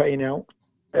champagne out,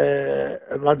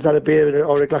 and lads had a beer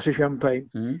or a glass of champagne,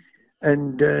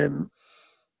 and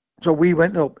so we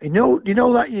went up. You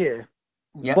know that year,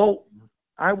 Bolton.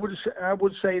 I would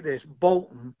say this: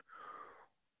 Bolton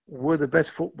were the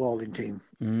best footballing team.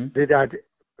 They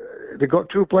got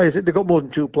 2 players. They got more than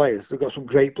 2 players. They got some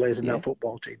great players in that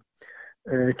football team.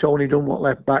 Tony Dunlop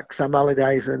left back, Sam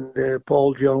Allardyce and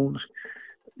Paul Jones,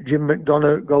 Jim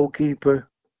McDonough goalkeeper,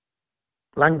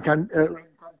 Lancan.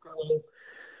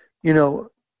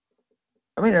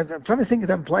 I mean, I'm trying to think of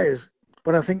them players.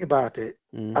 When I think about it,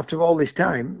 after all this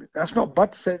time, that's not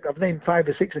bad to say. I've named 5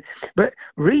 or 6, but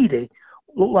really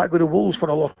looked like going to Wolves for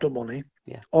a lot of money.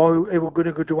 Yeah. Or they were going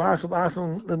to go to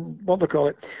Arsenal and what they call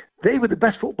it. They were the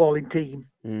best footballing team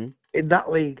in that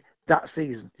league that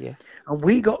season. Yeah. And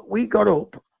we got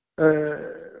up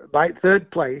by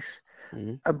 3rd place,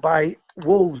 and by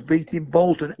Wolves beating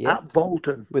Bolton at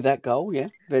Bolton. With that goal,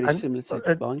 very similar to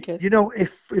Heynckes.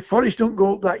 If Forest don't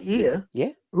go up that year,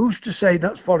 who's to say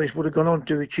that Forest would have gone on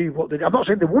to achieve what they did? I'm not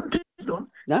saying they wouldn't have done,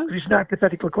 because it's an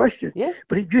hypothetical question. Yeah.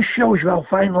 But it just shows you how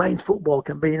fine lines football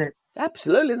can be in it.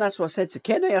 Absolutely, and that's what I said to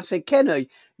Kenny. I said, Kenny,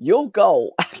 your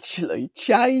goal actually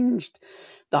changed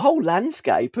the whole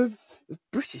landscape of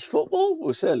British football,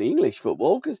 or certainly English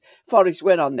football, because Forest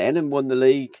went on then and won the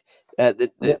league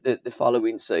the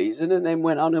following season, and then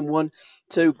went on and won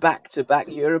 2 back-to-back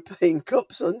European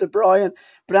Cups under Brian.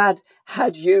 Brad,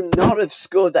 had you not have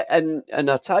scored that, and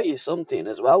I'll tell you something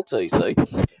as well, TC,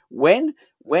 when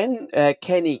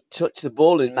Kenny touched the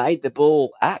ball and made the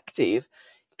ball active,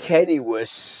 Kenny was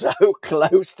so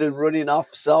close to running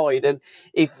offside, and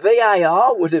if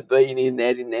VAR would have been in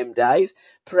there in them days,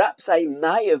 perhaps they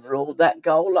may have ruled that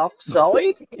goal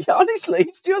offside. Honestly,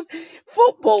 it's just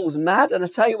football's mad, and I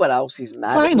tell you what else is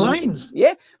mad. Fine lines.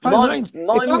 Yeah, fine lines. If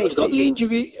I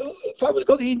would have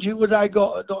got the injury, would I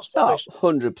got not Forest?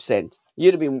 100%.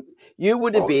 You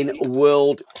would have been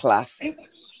world class.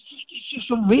 It's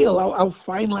just unreal how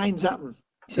fine lines happen.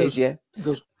 It is, yeah.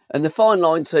 And the fine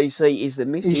line, TC, is the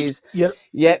missus.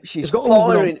 Yep, she's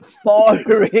firing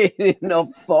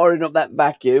up that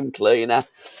vacuum cleaner.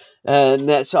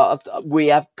 And so we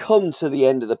have come to the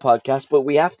end of the podcast, but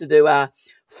we have to do our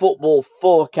football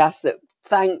forecast that,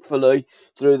 thankfully,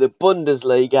 through the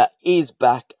Bundesliga, is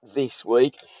back this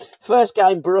week. First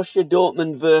game, Borussia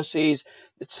Dortmund versus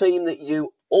the team that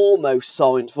you almost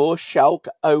signed for, Schalke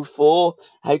 04.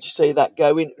 How do you see that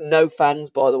going? No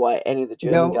fans, by the way, at any of the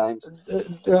German games.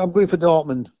 I'm going for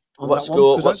Dortmund on What that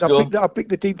score? one What because score? I picked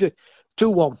the team to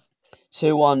 2-1.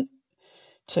 2-1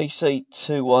 TC,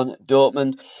 2-1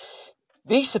 Dortmund.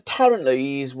 This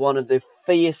apparently is one of the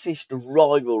fiercest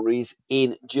rivalries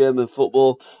in German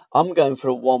football. I'm going for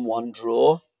a 1-1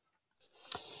 draw.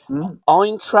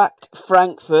 Eintracht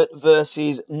Frankfurt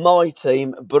versus my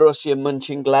team, Borussia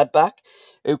Mönchengladbach,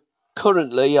 who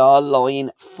currently are lying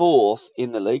 4th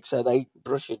in the league. So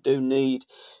Borussia do need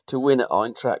to win at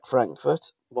Eintracht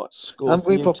Frankfurt. What score I'm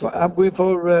for you? I'm going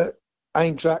for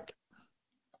Eintracht.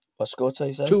 What score,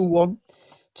 TC? 2-1.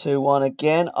 2-1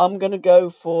 again. I'm going to go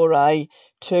for a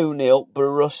 2-0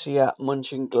 Borussia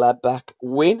Mönchengladbach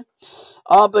win.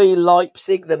 RB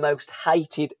Leipzig, the most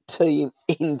hated team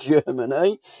in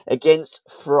Germany, against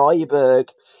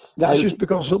Freiburg. That's just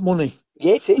because of money.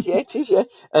 Yeah, it is, yeah.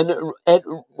 And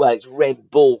it's Red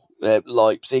Bull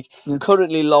Leipzig,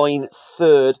 currently lying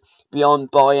 3rd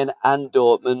behind Bayern and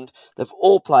Dortmund. They've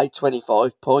all played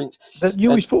 25 points. The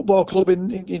newest football club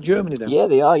in Germany now. Yeah,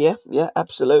 they are, yeah,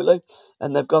 absolutely.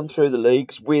 And they've gone through the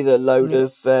leagues with a load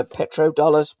of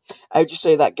petrodollars. How do you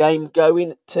see that game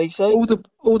going, TC?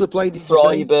 All the played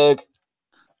Freiburg.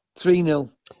 3-0.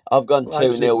 I've gone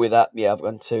 2-0 with that. Yeah, I've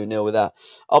gone 2-0 with that.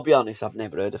 I'll be honest, I've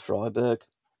never heard of Freiburg.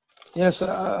 Yes,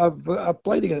 I've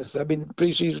played against them. I've been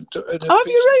pre-season. Have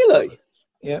you really?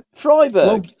 Yeah.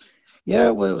 Freiburg? Well,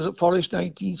 it was at Forest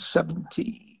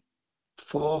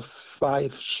 1974,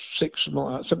 5, 6, something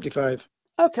like that, 75.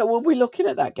 Okay, well, we're looking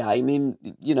at that game in,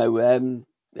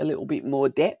 a little bit more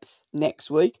depth next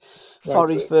week. Right.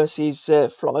 Forest versus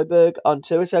Freiburg on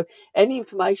tour. So any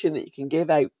information that you can give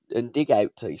out and dig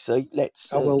out, TC,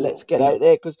 let's get out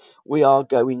there because we are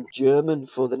going German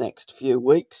for the next few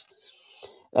weeks.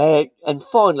 And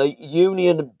finally,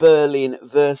 Union Berlin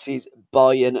versus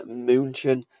Bayern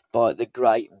München by the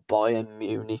great Bayern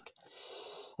Munich.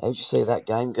 How do you see that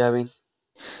game going?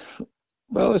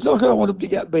 Well, it's not going to want them to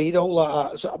get beat, all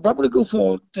like that. So I'm going to go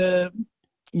for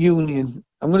Union.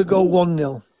 I'm going to go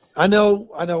 1-0. I know,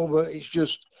 but it's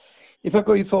just if you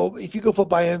go for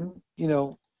Bayern,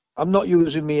 I'm not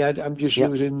using my head. I'm just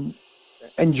using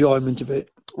enjoyment of it.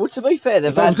 Well, to be fair,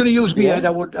 if I was going to use my head,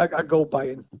 I'd go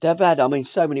Bayern. They've had,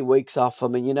 so many weeks off. I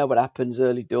mean, you know what happens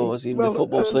early doors in the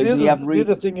football season. You have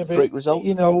freak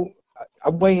results.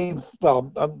 I'm waiting.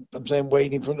 Well, I'm saying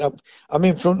waiting in front of. I'm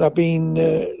in front. I've been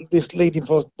this leading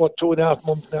for 2.5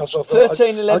 months now. So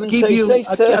 13-11, Tuesday.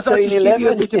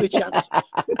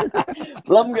 13-11.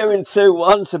 Well, I'm going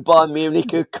 2-1 to Bayern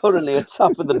Munich, who currently are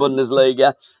top of the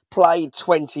Bundesliga. Played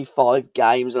 25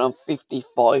 games and on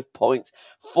 55 points,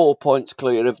 4 points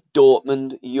clear of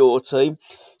Dortmund, your team.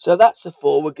 So that's the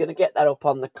 4. We're going to get that up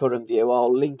on the Curran View.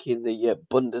 I'll link in the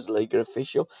Bundesliga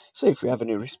official. See if we have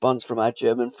any response from our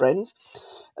German friends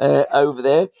over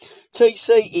there.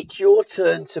 TC, it's your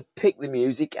turn to pick the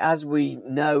music. As we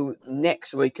know,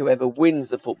 next week, whoever wins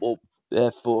the football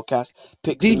forecast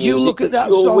picks the music. Did you look at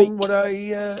that song? Week.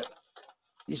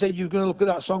 You said you were going to look at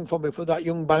that song for me for that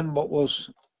young band. What was?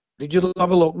 Did you have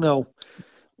a look? No.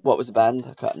 What was the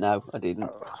band? No, I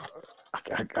didn't.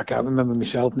 I can't remember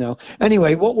myself now.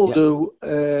 Anyway, what we'll do,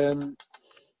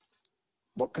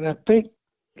 what can I pick?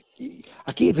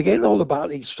 I keep forgetting all about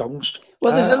these songs.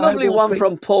 Well, there's a lovely one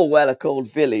from Paul Weller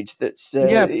called Village. That's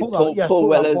Paul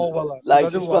Weller's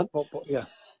latest one.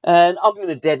 And I'm going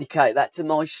to dedicate that to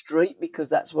my street because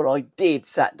that's what I did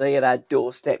Saturday at our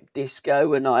doorstep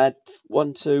disco, and I had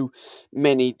one too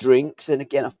many drinks, and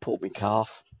again I've pulled my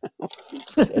calf.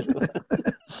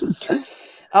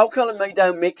 Alcohol and me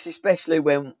don't mix, especially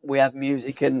when we have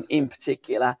music, and in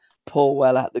particular Paul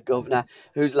Weller, the Governor,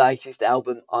 whose latest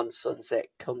album On Sunset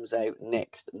comes out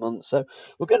next month. So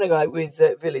we're going to go out with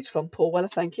Village from Paul Weller.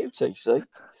 Thank you, TC.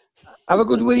 Have a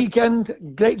good weekend.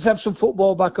 Great to have some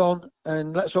football back on,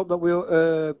 and let's hope that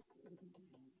we're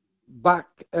back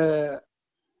and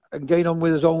getting on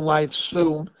with his own life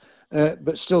soon.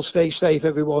 But still stay safe,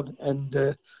 everyone,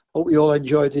 and hope you all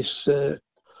enjoy this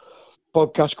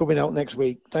podcast coming out next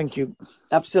week. Thank you.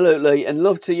 Absolutely, and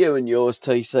love to you and yours,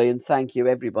 TC, and thank you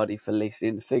everybody for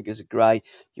listening. The figures are great.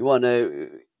 You want to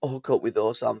hook up with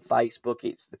us on Facebook,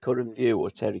 it's the Curran View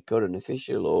or Terry Curran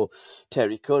Official or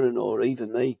Terry Curran or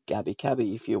even me, Gabby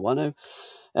Cabby, if you want to.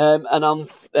 And on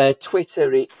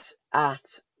Twitter, it's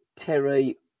at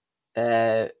Terry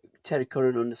Curran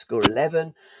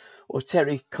 _11 or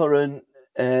Terry Curran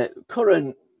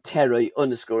Terry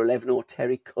 _11 or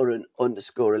Terry Curran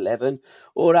 _11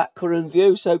 or at Curran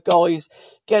View. So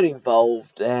guys, get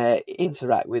involved,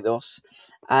 interact with us,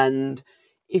 and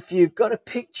if you've got a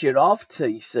picture of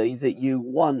TC that you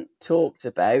want talked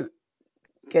about,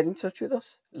 get in touch with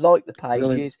us, like the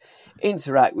pages,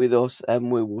 interact with us,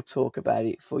 and we will talk about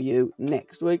it for you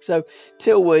next week. So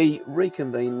till we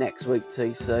reconvene next week,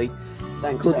 TC,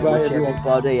 thanks so much,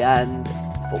 everybody, and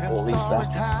football is back.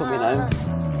 It's coming home.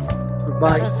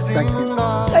 Goodbye. Thank you.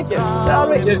 Thank you.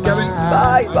 Charlie.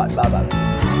 Bye. Bye.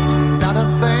 Not a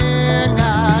thing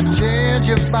I'd change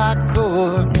if I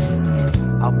could.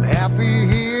 I'm happy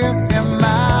here in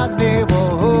my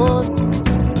neighborhood.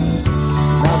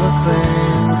 Not a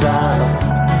things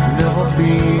I've never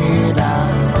been,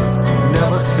 I've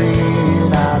never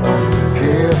seen, I don't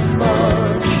care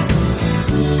much.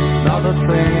 Not the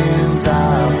things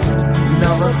I've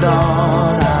never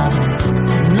done,